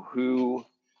you. Who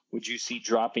would you see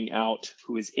dropping out?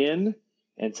 Who is in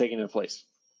and taking their place?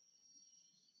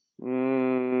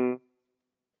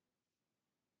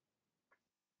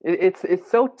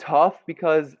 It's so tough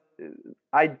because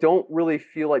I don't really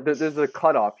feel like there's a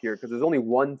cutoff here because there's only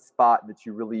one spot that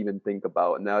you really even think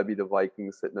about, and that would be the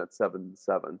Vikings sitting at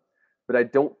 7-7. But I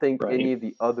don't think any of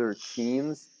the other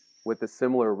teams with a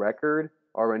similar record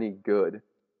are any good.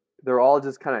 They're all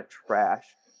just kind of trash.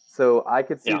 So I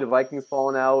could see the Vikings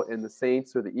falling out and the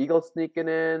Saints or the Eagles sneaking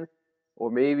in, or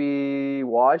maybe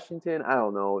Washington. I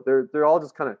don't know. They're all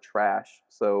just kind of trash.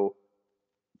 So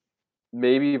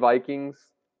maybe Vikings.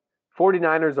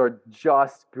 49ers are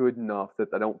just good enough that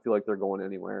I don't feel like they're going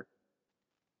anywhere.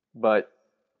 But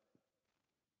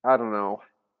I don't know.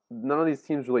 None of these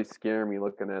teams really scare me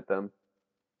looking at them.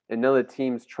 And none of the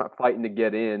teams fighting to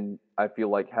get in, I feel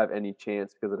like, have any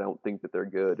chance because I don't think that they're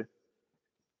good.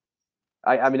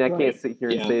 I mean, I can't sit here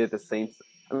and say that the Saints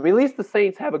 – I mean, at least the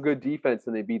Saints have a good defense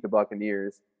and they beat the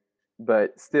Buccaneers.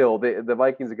 But still, the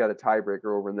Vikings have got a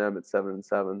tiebreaker over them at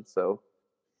 7-7, so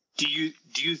 – Do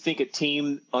you think a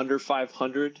team under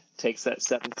 500 takes that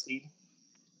 7th seed?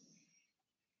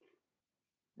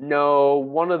 No,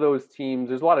 one of those teams.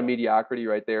 There's a lot of mediocrity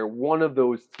right there. One of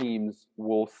those teams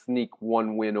will sneak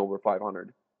one win over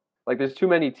 500. Like there's too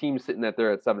many teams sitting that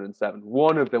there at 7-7.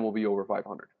 One of them will be over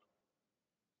 500.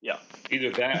 Yeah,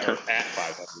 either that or at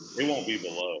 500. It won't be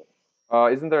below.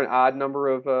 Isn't there an odd number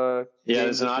of?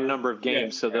 There's an odd number of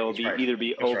games, so they'll either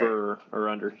be over or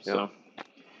under. Yeah. So.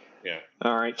 Yeah.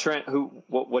 All right, Trent.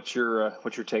 What's your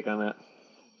take on that?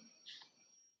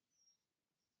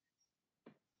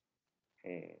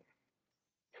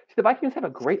 See, the Vikings have a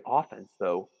great offense,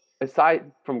 though.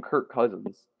 Aside from Kirk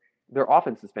Cousins, their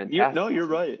offense is fantastic. You're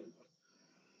right.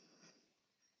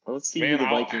 Well, let's see who the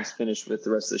Vikings finish with the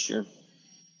rest of this year.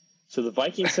 So the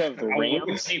Vikings have the Rams. I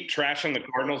would keep trashing the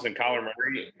Cardinals and Kyler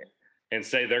Murray and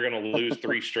say they're going to lose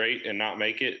 3 straight and not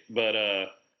make it. But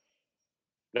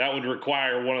that would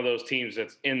require one of those teams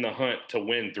that's in the hunt to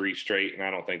win 3 straight, and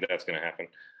I don't think that's going to happen.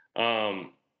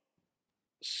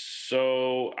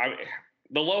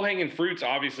 The low-hanging fruit's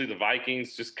obviously the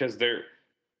Vikings, just because they're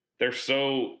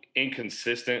so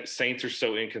inconsistent. Saints are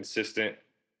so inconsistent.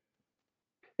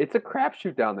 It's a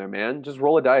crapshoot down there, man. Just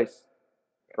roll a dice.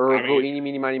 Or go eeny,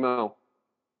 meeny, miny, mo.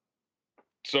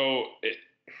 All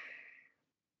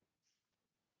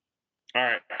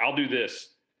right, I'll do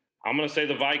this. I'm going to say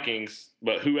the Vikings,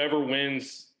 but whoever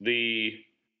wins the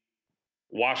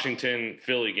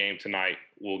Washington-Philly game tonight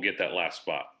will get that last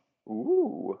spot.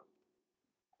 Ooh.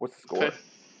 What's the score?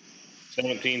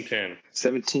 17-10.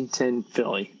 17-10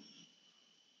 Philly.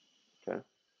 Okay.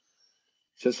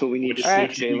 Just what we need to see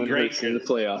Jalen Hurts in the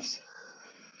playoffs.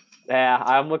 Yeah,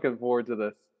 I'm looking forward to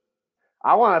this.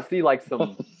 I want to see like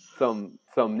some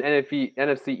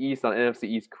NFC East on NFC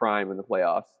East crime in the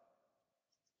playoffs.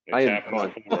 It's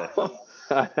happened before.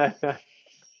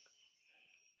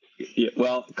 Yeah,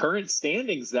 well, current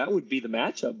standings, that would be the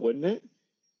matchup, wouldn't it?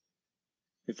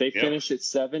 If they finish at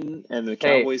 7 and the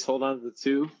Cowboys hold on to the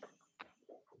 2.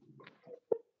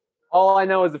 All I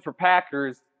know is that for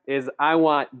Packers is I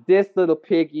want this little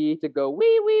piggy to go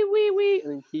wee wee wee wee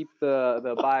and keep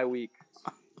the bye week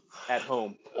at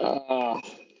home.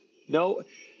 No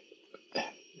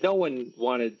one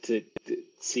wanted to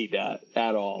see that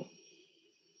at all.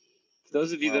 For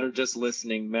those of you that are just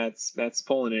listening, Matt's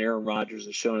pulling an Aaron Rodgers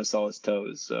and showing us all his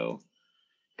toes. So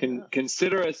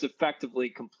consider us effectively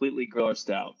completely grossed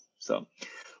out. So,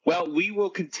 well, we will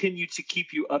continue to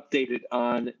keep you updated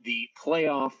on the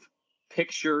playoff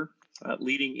picture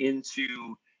leading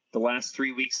into the last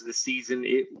 3 weeks of the season.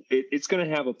 It's going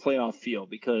to have a playoff feel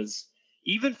because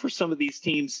even for some of these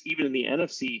teams, even in the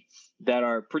NFC that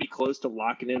are pretty close to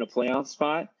locking in a playoff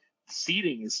spot,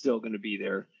 seeding is still going to be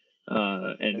there.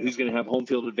 And who's going to have home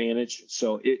field advantage.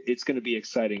 So it's going to be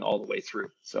exciting all the way through.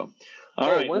 So,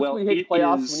 all right. Once we hit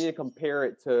playoffs, we need to compare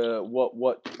it to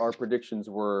what our predictions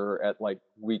were at like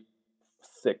week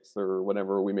 6 or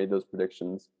whenever we made those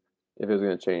predictions, if it was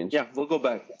going to change. Yeah, we'll go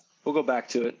back. We'll go back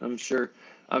to it. I'm sure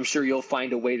you'll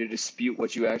find a way to dispute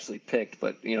what you actually picked,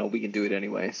 but we can do it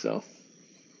anyway. So.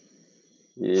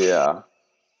 Yeah.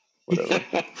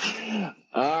 Whatever.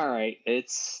 All right,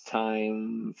 it's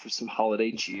time for some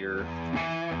holiday cheer.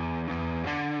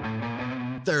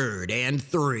 3rd and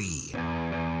 3.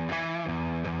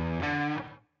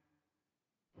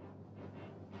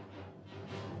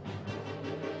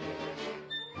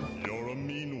 You're a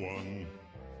mean one,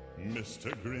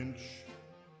 Mr. Grinch.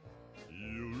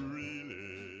 You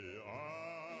really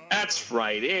are. That's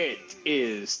right. It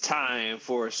is time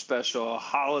for a special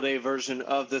holiday version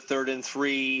of the 3rd and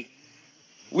 3.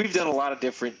 We've done a lot of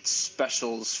different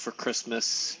specials for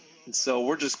Christmas, and so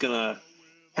we're just going to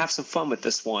have some fun with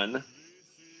this one.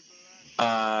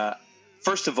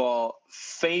 First of all,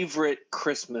 favorite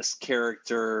Christmas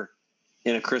character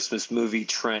in a Christmas movie,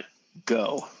 Trent,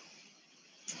 go.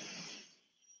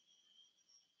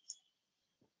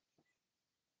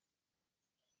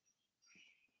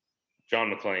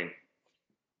 John McClane.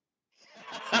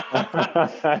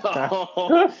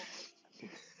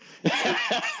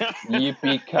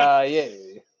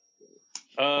 Yippee-ki-yay.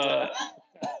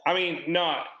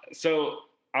 No. So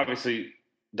obviously,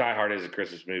 Die Hard is a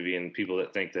Christmas movie, and people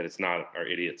that think that it's not are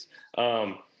idiots.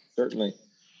 Certainly.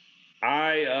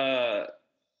 No,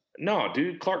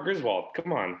 dude, Clark Griswold.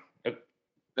 Come on.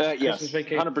 Yes,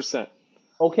 100%.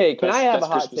 Okay, can I have a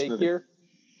hot Christmas take movie here?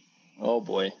 Oh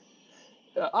boy.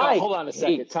 Hold on a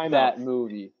second. Time that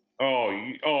movie.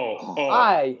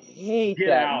 I hate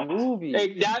that movie.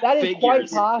 Hey, that is quite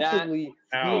possibly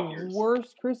the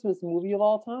worst Christmas movie of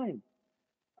all time.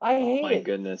 I hate it. Oh my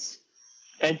goodness.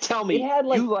 And tell me,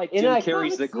 you like Jim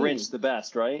Carrey's The Grinch the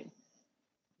best, right?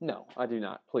 No, I do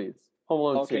not. Please. Home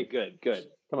Alone 2. Okay, good.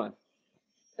 Come on.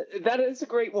 That is a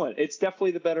great one. It's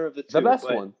definitely the better of the two. The best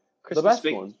one. The best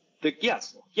one.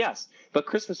 Yes. But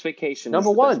Christmas Vacation number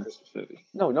is the one. best Christmas movie.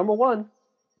 No, number 1.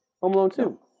 Home Alone 2.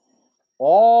 No.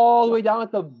 All the way down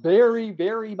at the very,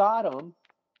 very bottom,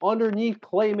 underneath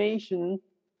claymation,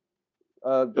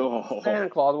 Santa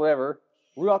Claus, whatever.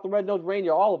 Rudolph the Red-Nosed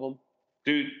Reindeer, all of them.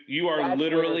 Dude, you are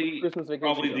literally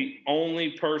probably the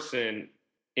only person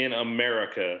in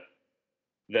America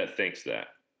that thinks that.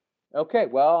 Okay,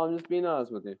 well, I'm just being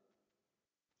honest with you.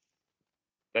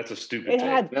 That's a stupid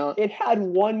take. It had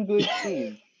one good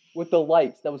scene with the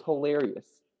lights that was hilarious.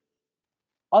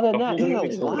 Other than that,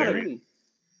 it's hilarious.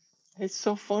 It's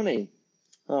so funny.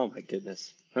 Oh my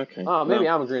goodness. Okay. Oh, maybe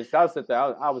Well, I'm a Grinch. I was sit there.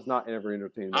 I was not ever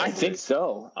entertained. I think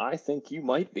so. I think you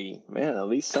might be. Man, at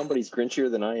least somebody's grinchier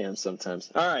than I am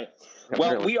sometimes. All right. Well,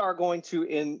 Apparently. we are going to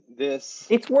end this.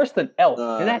 It's worse than Elf,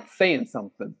 Uh, and that's saying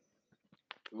something.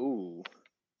 Ooh.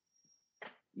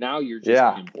 Now you're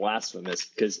just being blasphemous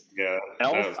because Yeah.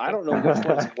 Elf, I don't know which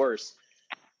one's worse.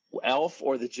 Elf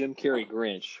or the Jim Carrey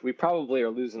Grinch. We probably are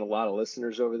losing a lot of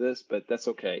listeners over this, but that's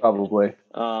okay. Probably.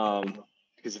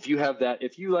 Because if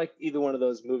you like either one of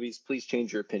those movies, please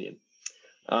change your opinion.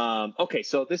 Okay,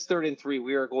 so this 3rd and 3,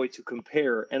 we are going to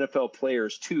compare NFL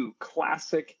players to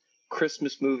classic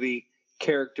Christmas movie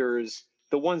characters,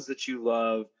 the ones that you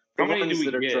love, the How many ones do we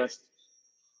that are get? dressed.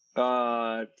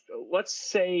 Let's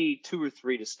say 2 or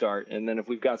 3 to start, and then if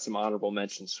we've got some honorable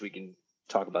mentions, we can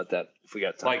talk about that if we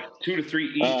got time. Like 2 to 3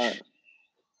 each?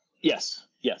 Yes.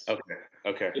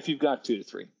 Okay. If you've got 2 to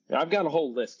 3. I've got a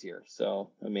whole list here, so,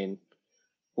 I mean,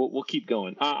 we'll keep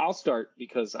going. I'll start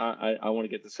because I want to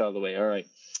get this out of the way. All right.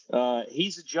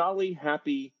 He's a jolly,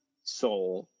 happy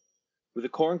soul with a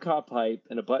corncob pipe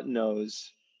and a button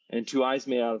nose and 2 eyes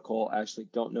made out of coal. Actually,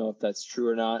 don't know if that's true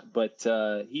or not, but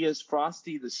he is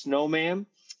Frosty the Snowman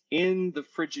in the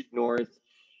frigid north,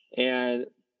 and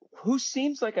who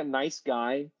seems like a nice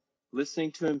guy.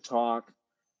 Listening to him talk,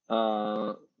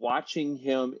 watching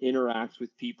him interact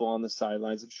with people on the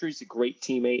sidelines. I'm sure he's a great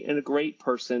teammate and a great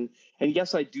person. And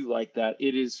yes, I do like that.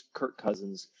 It is Kirk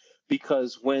Cousins,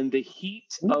 because when the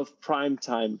heat of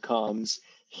primetime comes,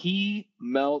 he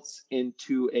melts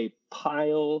into a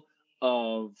pile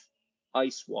of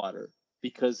ice water,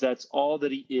 because that's all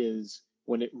that he is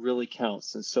when it really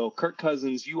counts. And so, Kirk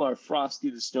Cousins, you are Frosty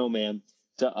the Snowman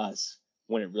to us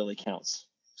when it really counts.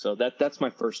 So that's my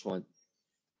first one.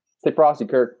 Say Frosty,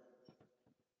 Kirk.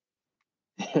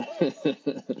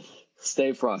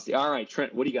 Stay Frosty. All right,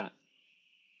 Trent, what do you got?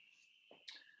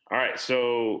 All right,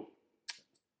 so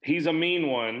he's a mean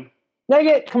one. Dang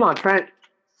it. Come on, Trent.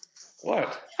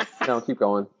 What? No, keep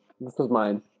going. This was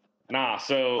mine. Nah,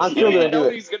 so I'm still going to do know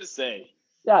what it. he's going to say.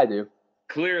 Yeah, I do.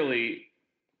 clearly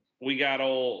we got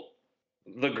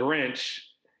the Grinch.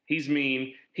 He's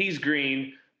mean, he's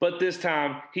green, but this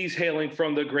time he's hailing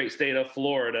from the great state of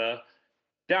Florida.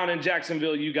 Down in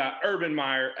Jacksonville, you got Urban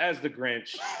Meyer as the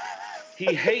Grinch.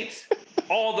 He hates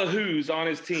all the Who's on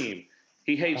his team.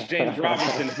 He hates James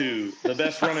Robinson, Who, the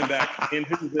best running back in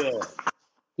Whoville.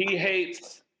 He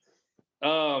hates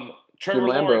Trevor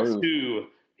Lawrence, Who.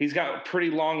 He's got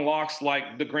pretty long locks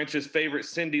like the Grinch's favorite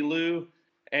Cindy Lou.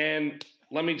 And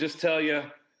let me just tell you,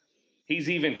 he's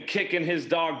even kicking his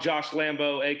dog, Josh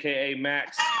Lambo, a.k.a.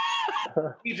 Max.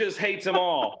 He just hates them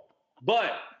all.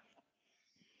 But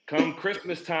come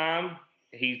Christmas time,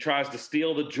 he tries to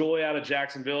steal the joy out of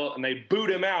Jacksonville, and they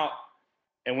boot him out.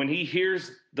 And when he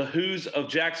hears the Who's of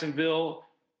Jacksonville,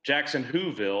 Jackson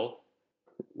Whoville,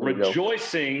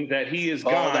 rejoicing that he is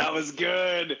gone. Oh, that was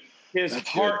good. His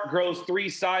heart grows 3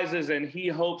 sizes, and he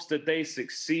hopes that they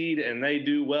succeed and they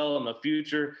do well in the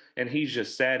future, and he's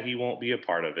just sad he won't be a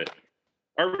part of it.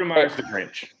 Urban Meyer's the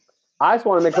Grinch. I just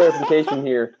want to make clarification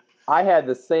here. I had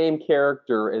the same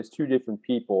character as 2 different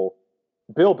people.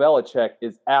 Bill Belichick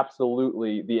is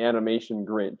absolutely the animation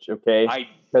Grinch, okay? I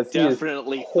Because he is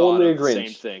definitely totally thought of a the Grinch.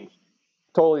 same thing.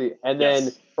 Totally. And Yes.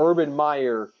 then Urban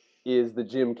Meyer is the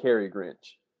Jim Carrey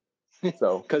Grinch.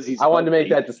 So 'Cause he's I wanted to make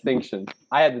ugly. that distinction.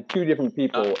 I had the 2 different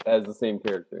people as the same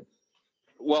character.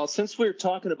 Well, since we're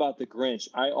talking about the Grinch,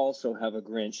 I also have a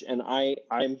Grinch, and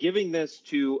I'm giving this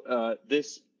to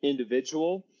this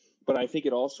individual, but I think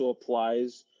it also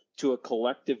applies to a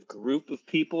collective group of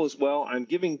people as well. I'm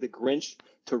giving the Grinch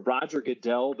to Roger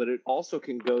Goodell, but it also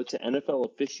can go to NFL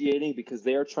officiating, because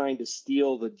they are trying to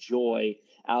steal the joy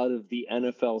out of the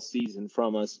NFL season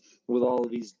from us with all of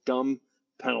these dumb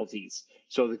penalties.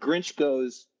 So the Grinch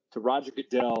goes to Roger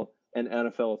Goodell and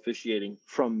NFL officiating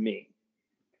from me.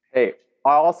 Hey,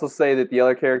 I'll also say that the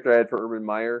other character I had for Urban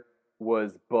Meyer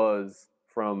was Buzz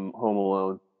from Home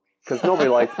Alone, because nobody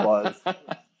likes Buzz.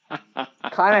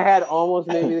 Kind of had almost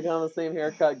maybe the kind of the same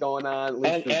haircut going on, at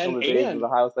least from the days of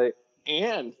Ohio State.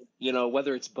 And, you know,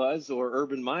 whether it's Buzz or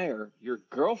Urban Meyer, your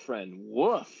girlfriend,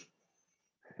 woof.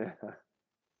 Yeah.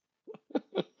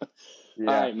 All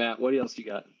right, Matt, what else you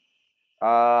got?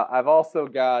 I've also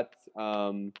got,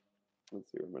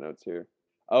 let's see where my notes here.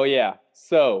 Oh, yeah.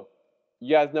 So,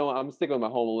 you guys know I'm sticking with my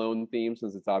Home Alone theme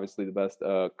since it's obviously the best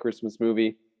Christmas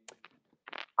movie.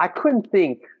 I couldn't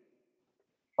think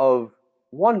of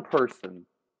one person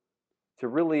to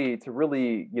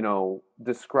really, you know,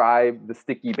 describe the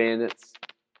Sticky Bandits,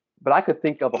 but I could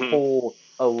think of a whole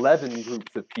 11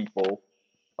 groups of people,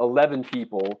 11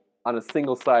 people on a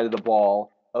single side of the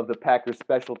ball of the Packers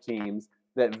special teams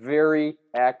that very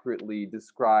accurately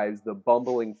describes the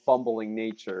bumbling, fumbling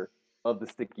nature of the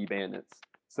Sticky Bandits.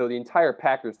 So the entire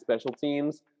Packers special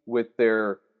teams with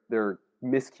their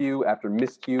miscue after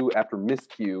miscue after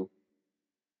miscue,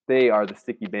 they are the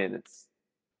Sticky Bandits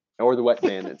or the Wet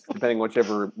Bandits, depending on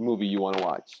whichever movie you want to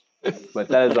watch. But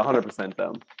that is 100%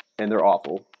 them, and they're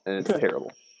awful, and it's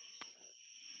terrible.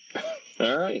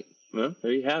 All right. Well,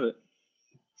 there you have it.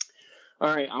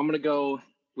 All right, I'm gonna go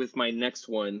with my next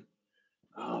one.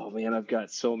 Oh man, I've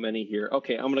got so many here.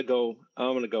 Okay, I'm gonna go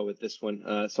with this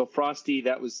one. So Frosty,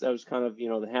 that was kind of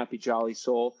the happy jolly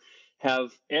soul.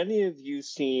 Have any of you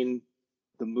seen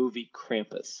the movie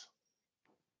Krampus?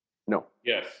 No.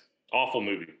 Yes. Awful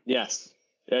movie. Yes,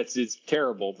 it's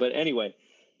terrible. But anyway,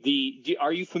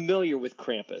 are you familiar with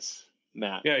Krampus,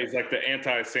 Matt? Yeah, he's like the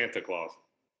anti-Santa Claus.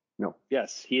 No.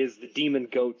 Yes, he is the demon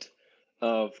goat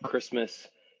of Christmas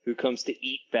who comes to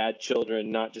eat bad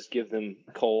children, not just give them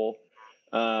coal.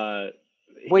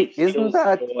 Wait, isn't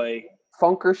that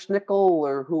Funkerschnickel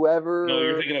or whoever? No,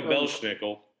 you're thinking of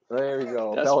Belschnickel. There you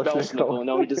go. That's Belschnickel.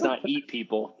 No, he does not eat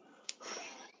people.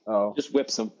 Oh. Just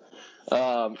whips them.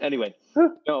 Anyway,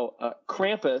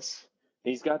 Krampus,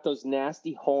 he's got those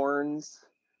nasty horns,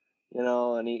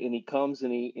 and he comes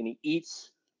and he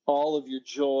eats all of your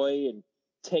joy and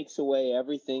takes away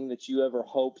everything that you ever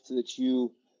hoped that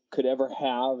you could ever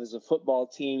have as a football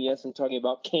team. Yes, I'm talking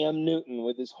about Cam Newton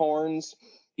with his horns.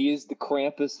 He is the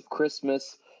Krampus of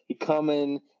Christmas. He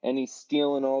coming and he's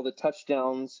stealing all the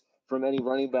touchdowns from any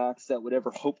running backs that would ever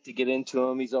hope to get into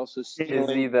him. He's also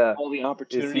stealing all the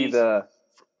opportunities. Is he the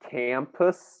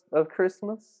campus of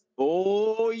Christmas?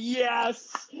 Oh, yes.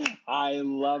 I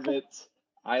love it.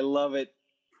 I love it.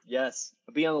 Yes.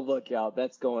 Be on the lookout.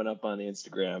 That's going up on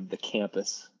Instagram, the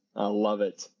campus. I love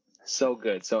it. So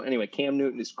good. So anyway, Cam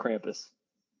Newton is Krampus.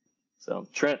 So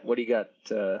Trent, what do you got?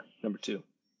 Number 2.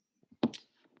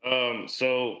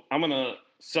 So I'm going to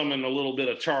summon a little bit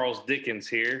of Charles Dickens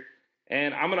here.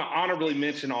 And I'm going to honorably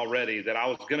mention already that I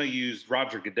was going to use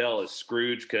Roger Goodell as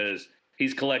Scrooge because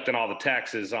he's collecting all the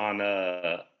taxes on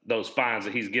those fines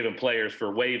that he's giving players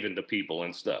for waving to people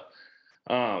and stuff.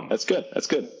 That's good. That's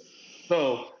good.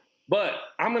 So, but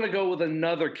I'm going to go with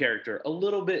another character, a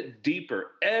little bit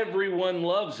deeper. Everyone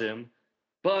loves him,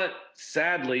 but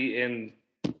sadly in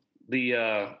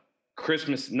the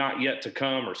Christmas not yet to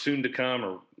come or soon to come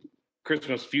or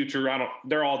Christmas future,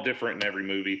 they're all different in every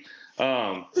movie.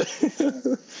 You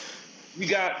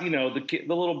got, the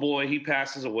little boy, he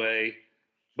passes away,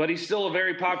 but he's still a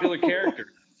very popular character.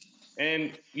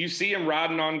 And you see him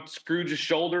riding on Scrooge's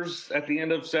shoulders at the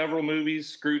end of several movies.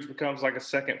 Scrooge becomes like a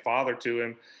second father to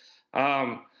him.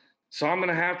 So I'm going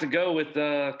to have to go with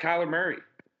Kyler Murray,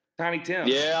 Tiny Tim.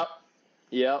 Yeah.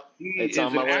 It's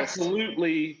on my list.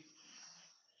 Absolutely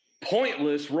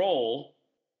pointless role,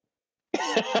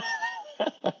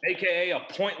 a.k.a. a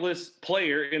pointless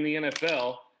player in the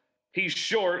NFL. He's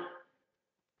short.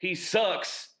 He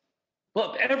sucks.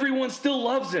 But everyone still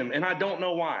loves him, and I don't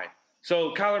know why.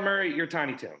 So, Kyler Murray, you're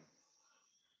Tiny Tim.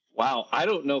 Wow. I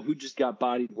don't know who just got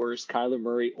bodied worse, Kyler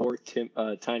Murray or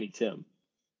Tiny Tim.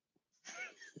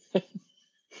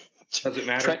 Does it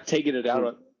matter? Trent taking it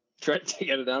out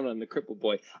on the crippled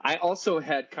boy. I also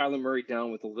had Kyler Murray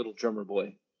down with a little drummer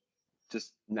boy.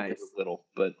 Just nice. Little.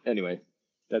 But anyway,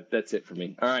 that's it for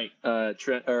me. All right.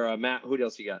 Trent or Matt, who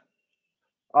else you got?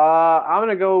 I'm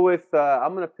gonna go with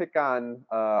I'm gonna pick on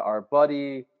our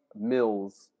buddy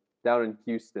Mills down in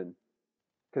Houston,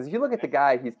 because if you look at the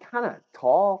guy, he's kind of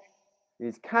tall,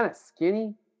 he's kind of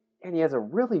skinny, and he has a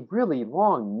really, really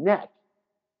long neck.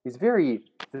 He's a very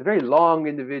long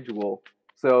individual.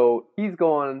 So he's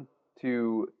going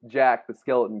to Jack the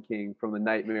Skeleton King from The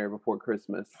Nightmare Before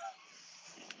Christmas.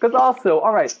 Because also,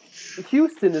 all right,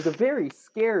 Houston is a very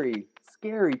scary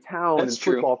town and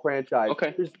football franchise.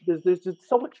 Okay. There's just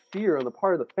so much fear on the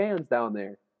part of the fans down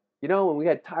there. And we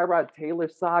had Tyrod Taylor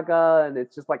saga, and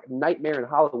it's just like Nightmare and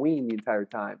Halloween the entire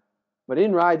time. But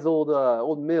in rides old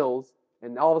Mills,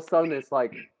 and all of a sudden it's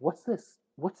like, what's this?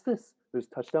 There's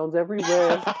touchdowns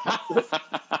everywhere. I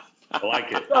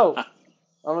like it. So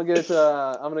I'm gonna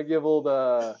give old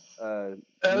Mills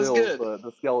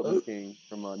the Skeleton King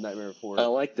from Nightmare Before. I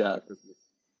like that. Christmas.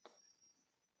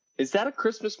 Is that a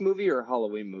Christmas movie or a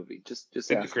Halloween movie? Just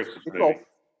it's a Christmas movie. Both.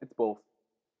 It's both.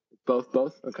 Both.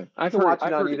 Okay. You can watch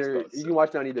it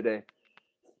on either day.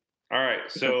 All right.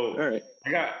 So all right.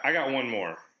 I got one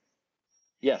more.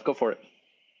 Yeah, go for it.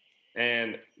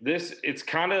 And it's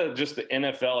kind of just the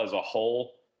NFL as a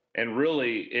whole, and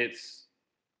really it's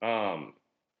I'll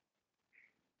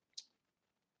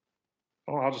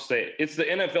just say it. It's the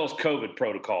NFL's COVID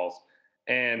protocols,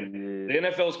 and the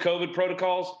NFL's COVID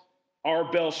protocols are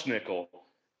Belschnickel.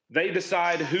 they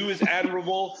decide who is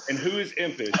admirable and who is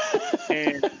impish,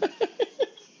 and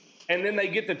then they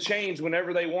get to change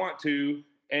whenever they want to.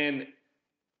 And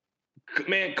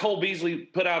man, Cole Beasley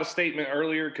put out a statement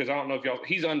earlier, because I don't know if y'all,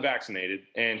 he's unvaccinated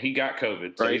and he got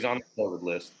COVID, so he's on the COVID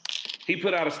list. He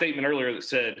put out a statement earlier that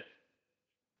said,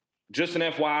 just an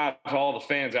FYI to all the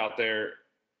fans out there,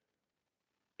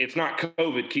 it's not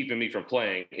COVID keeping me from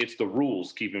playing. It's the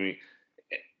rules keeping me.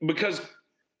 Because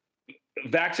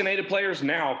vaccinated players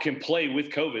now can play with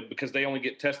COVID because they only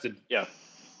get tested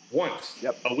once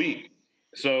a week.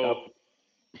 So,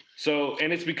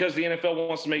 and it's because the NFL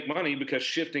wants to make money, because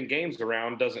shifting games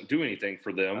around doesn't do anything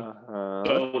for them.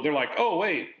 So they're like, oh,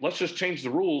 wait, let's just change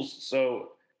the rules.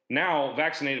 So now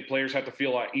vaccinated players have to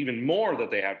feel like even more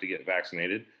that they have to get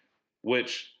vaccinated,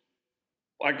 which,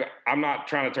 like, I'm not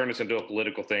trying to turn this into a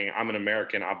political thing. I'm an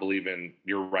American. I believe in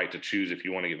your right to choose if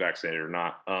you want to get vaccinated or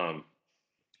not.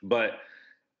 But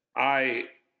I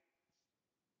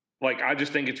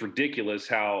just think it's ridiculous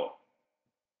how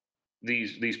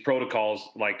these protocols,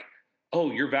 like,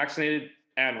 oh, you're vaccinated,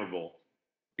 admirable.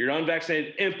 You're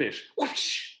unvaccinated, impish.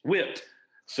 Whoosh, whipped.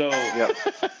 So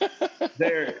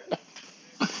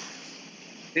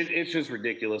it's just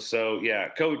ridiculous. So yeah,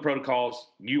 COVID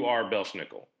protocols, you are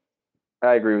Belschnickel.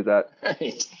 I agree with that.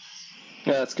 Right.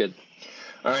 Yeah, that's good.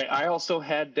 All right. I also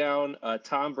had down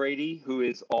Tom Brady, who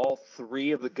is all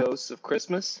three of the ghosts of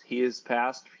Christmas. He is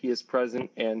past, he is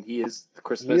present, and he is the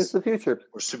Christmas. He is the future.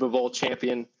 Or Super Bowl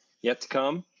champion yet to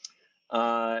come.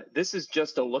 This is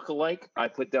just a look-alike. I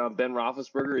put down Ben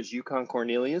Roethlisberger as Yukon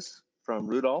Cornelius from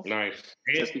Rudolph. Nice.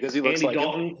 Just because he looks Andy like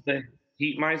Dalton, the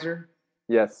Heat Miser.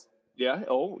 Yes. Yeah.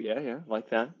 Oh, yeah. Like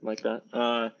that.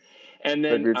 And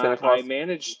then Redbeard Santa Claus? I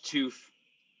managed to.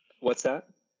 What's that?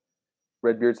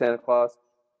 Redbeard Santa Claus.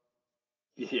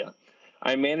 Yeah.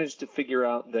 I managed to figure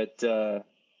out that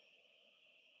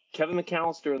Kevin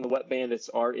McAllister and the Wet Bandits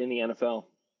are in the NFL.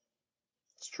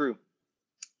 It's true.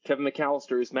 Kevin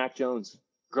McAllister is Mac Jones,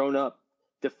 grown up,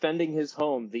 defending his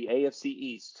home, the AFC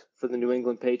East, for the New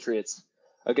England Patriots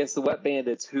against the Wet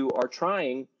Bandits, who are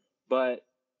trying, but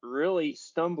really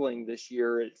stumbling this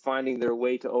year at finding their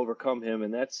way to overcome him,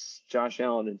 and that's Josh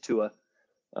Allen and Tua,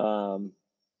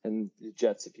 and the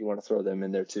Jets, if you want to throw them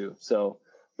in there too. So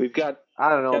we've got. I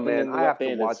don't know, Kevin man. I have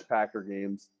to watch Packer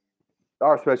games.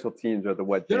 Our special teams are the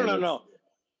Wet Bandits. No.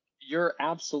 You're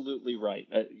absolutely right.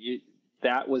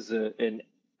 That was an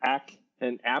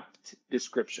apt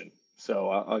description. So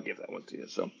I'll give that one to you.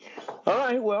 So, all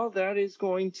right. Well, that is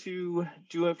going to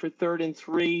do it for 3rd and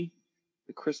 3.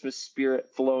 The Christmas spirit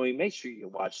flowing. Make sure you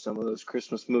watch some of those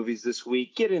Christmas movies this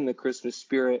week. Get in the Christmas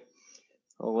spirit.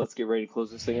 Well, let's get ready to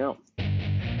close this thing out.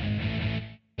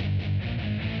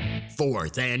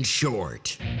 4th and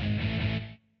short.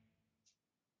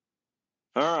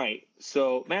 All right.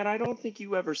 So, Matt, I don't think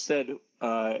you ever said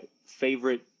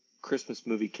favorite Christmas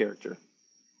movie character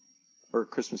or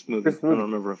Christmas movie. I don't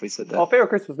remember if we said that. Oh, favorite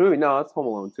Christmas movie? No, it's Home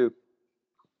Alone too.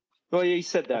 Well, yeah, you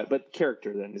said that, but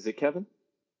character then. Is it Kevin?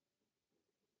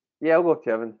 Yeah, I'll go with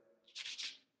Kevin.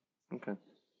 Okay.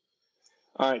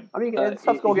 All right. I mean, it's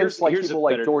tough to go against people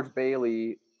like George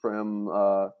Bailey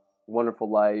from Wonderful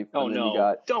Life. Oh, and then no. You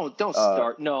got, don't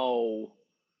start. No.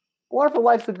 Wonderful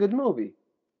Life's a good movie.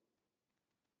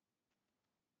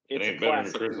 It's a better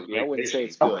than classic Christmas movie. I wouldn't say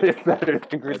it's Oh, good. it's better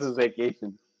than Christmas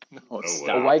Vacation. No, Oh,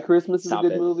 stop. A White Christmas is Stop a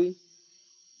good it. movie.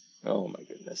 Oh, my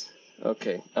goodness.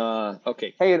 Okay.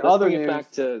 Okay. Hey, in Let's other bring it news,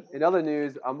 back to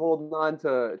I'm holding on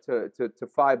to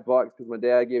 $5 because my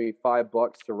dad gave me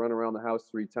 $5 to run around the house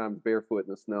 3 times barefoot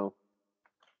in the snow.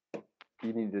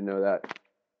 You need to know that,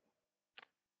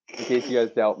 in case you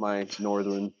guys doubt my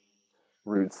northern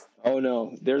roots. Oh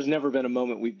no, there's never been a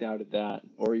moment we've doubted that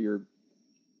or your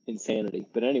insanity.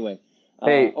 But anyway,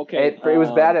 Hey, okay. it was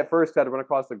bad at first. I had to run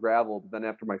across the gravel, but then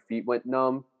after my feet went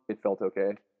numb, it felt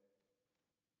okay.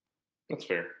 That's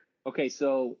fair. Okay,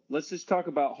 so let's just talk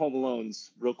about Home Alones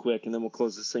real quick, and then we'll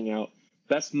close this thing out.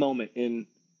 Best moment in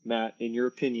your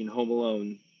opinion, Home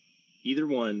Alone, either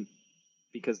one,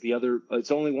 because the other it's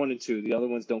only 1 and 2. The other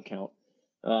ones don't count.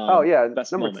 Oh yeah,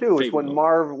 best number moment, 2 is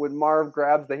favorite when Marv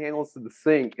grabs the handles to the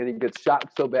sink and he gets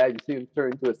shocked so bad you see him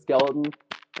turn into a skeleton,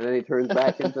 and then he turns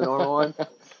back into the normal one.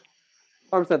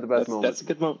 100% the best moment. That's a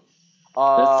good moment.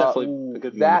 That's definitely a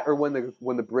good that moment. or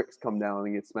when the bricks come down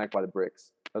and get smacked by the bricks.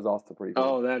 That was also pretty funny.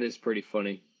 Oh, that is pretty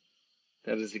funny.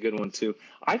 That is a good one too.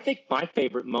 I think my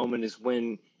favorite moment is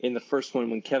when in the first one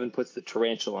when Kevin puts the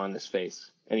tarantula on his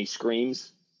face and he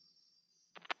screams.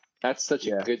 That's such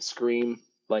a good scream.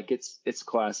 Like it's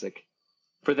classic.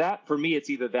 For me, it's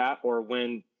either that or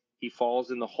when he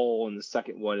falls in the hole in the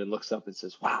second one and looks up and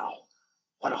says, "Wow,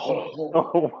 what a hole!"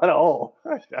 Oh, what a hole!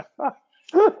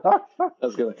 That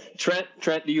was good. Trent,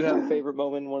 do you have a favorite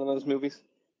moment in one of those movies?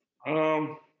 I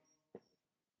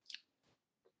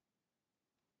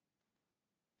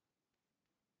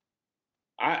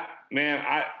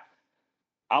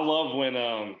love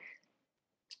when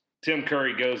Tim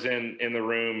Curry goes in the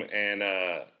room and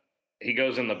he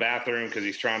goes in the bathroom because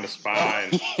he's trying to spy,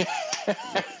 and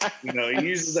he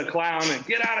uses the clown and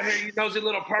get out of here, you nosy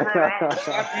little pervert! I'll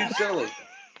slap you silly.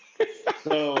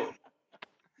 So,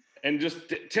 and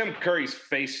just Tim Curry's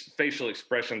facial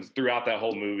expressions throughout that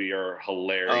whole movie are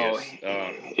hilarious.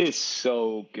 It's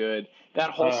so good.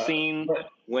 That whole scene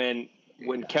when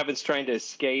Kevin's trying to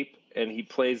escape and he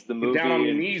plays the movie. Down on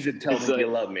your knees and tell me you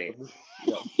love me.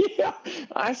 Yeah,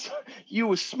 you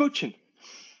was smooching.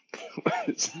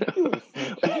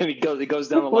 And he goes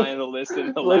down the line of the list,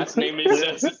 and the last name he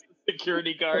says is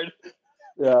security guard.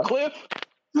 Yeah. Cliff,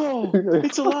 no,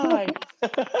 it's a lie.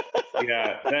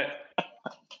 Yeah,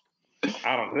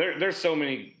 I don't. There's so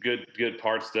many good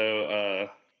parts though.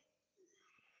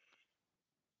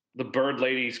 The bird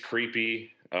lady's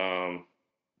creepy.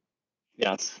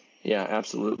 Yes. Yeah,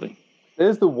 absolutely. It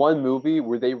is the one movie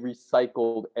where they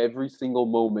recycled every single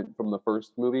moment from the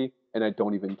first movie, and I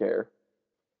don't even care.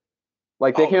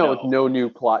 Like, they came out with no new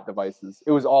plot devices.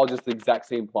 It was all just the exact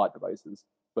same plot devices,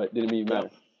 but it didn't even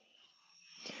matter.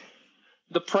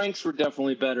 The pranks were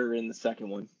definitely better in the second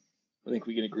one. I think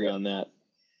we can agree on that.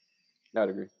 I'd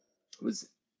agree. It was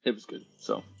good.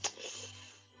 So,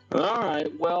 all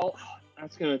right. Well,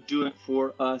 that's going to do it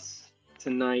for us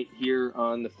tonight here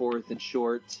on the Fourth and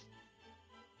Short.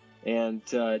 And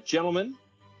gentlemen,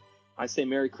 I say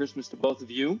Merry Christmas to both of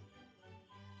you.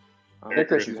 I hope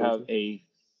that you have a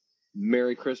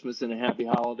Merry Christmas and a Happy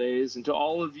Holidays. And to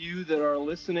all of you that are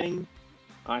listening,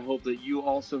 I hope that you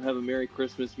also have a Merry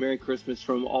Christmas. Merry Christmas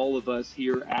from all of us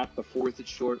here at the Fourth and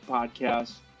Short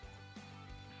podcast.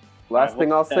 Last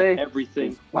thing I'll say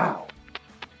is, wow,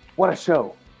 what a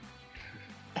show.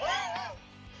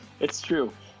 It's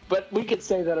true. But we could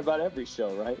say that about every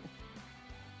show, right?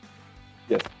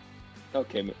 Yes.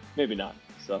 Okay, maybe not.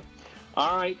 So,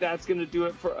 all right, that's going to do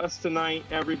it for us tonight,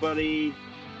 everybody.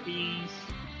 Peace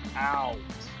out.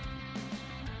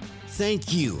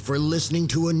 Thank you for listening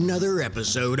to another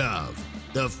episode of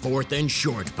the Fourth and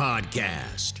Short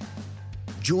podcast.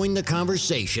 Join the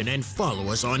conversation and follow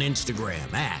us on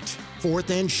Instagram at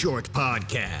Fourth and Short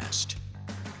Podcast.